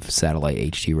idea of satellite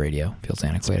HD radio feels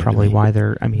antiquated. That's probably why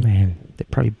they're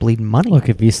probably bleeding money. Look,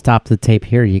 if you stop the tape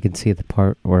here, you can see the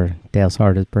part where Dale's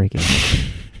heart is breaking.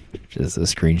 Just a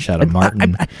screenshot of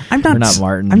Martin. I'm not. Or not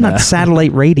Martin. I'm not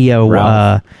satellite radio.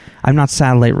 Ralph. I'm not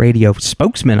satellite radio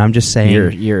spokesman. I'm just saying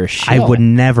You're a I shill. would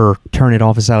never turn it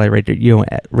off a satellite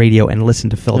radio and listen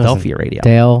to Philadelphia Listen, radio.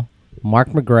 Dale, Mark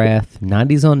McGrath,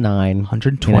 90s on 9,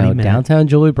 120 minutes. downtown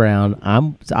Julie Brown.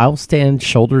 I'll stand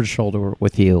shoulder to shoulder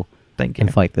with you Thank you.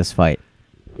 and fight this fight.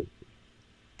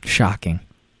 Shocking.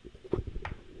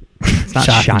 It's not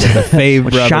Shocking shocking. that the Fave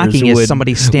What's brothers shocking is would-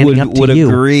 somebody standing up to would you.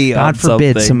 agree on God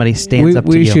forbid something. somebody stands up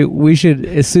to you. We should,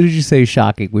 as soon as you say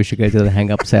shocking, we should go to the hang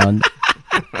up sound.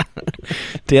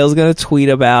 Dale's gonna tweet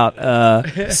about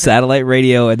satellite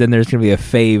radio, and then there's gonna be a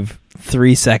fave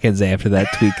 3 seconds after that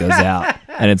tweet goes out,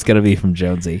 and it's gonna be from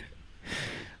Jonesy.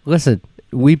 Listen,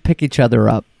 we pick each other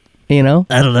up, you know?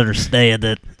 I don't understand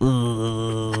it.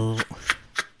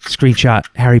 Screenshot.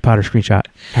 Harry Potter screenshot.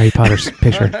 Harry Potter's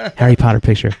picture. Harry Potter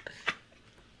picture.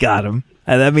 Got him.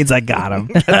 That means I got him.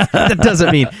 That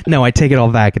doesn't mean... No, I take it all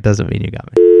back. It doesn't mean you got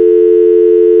me.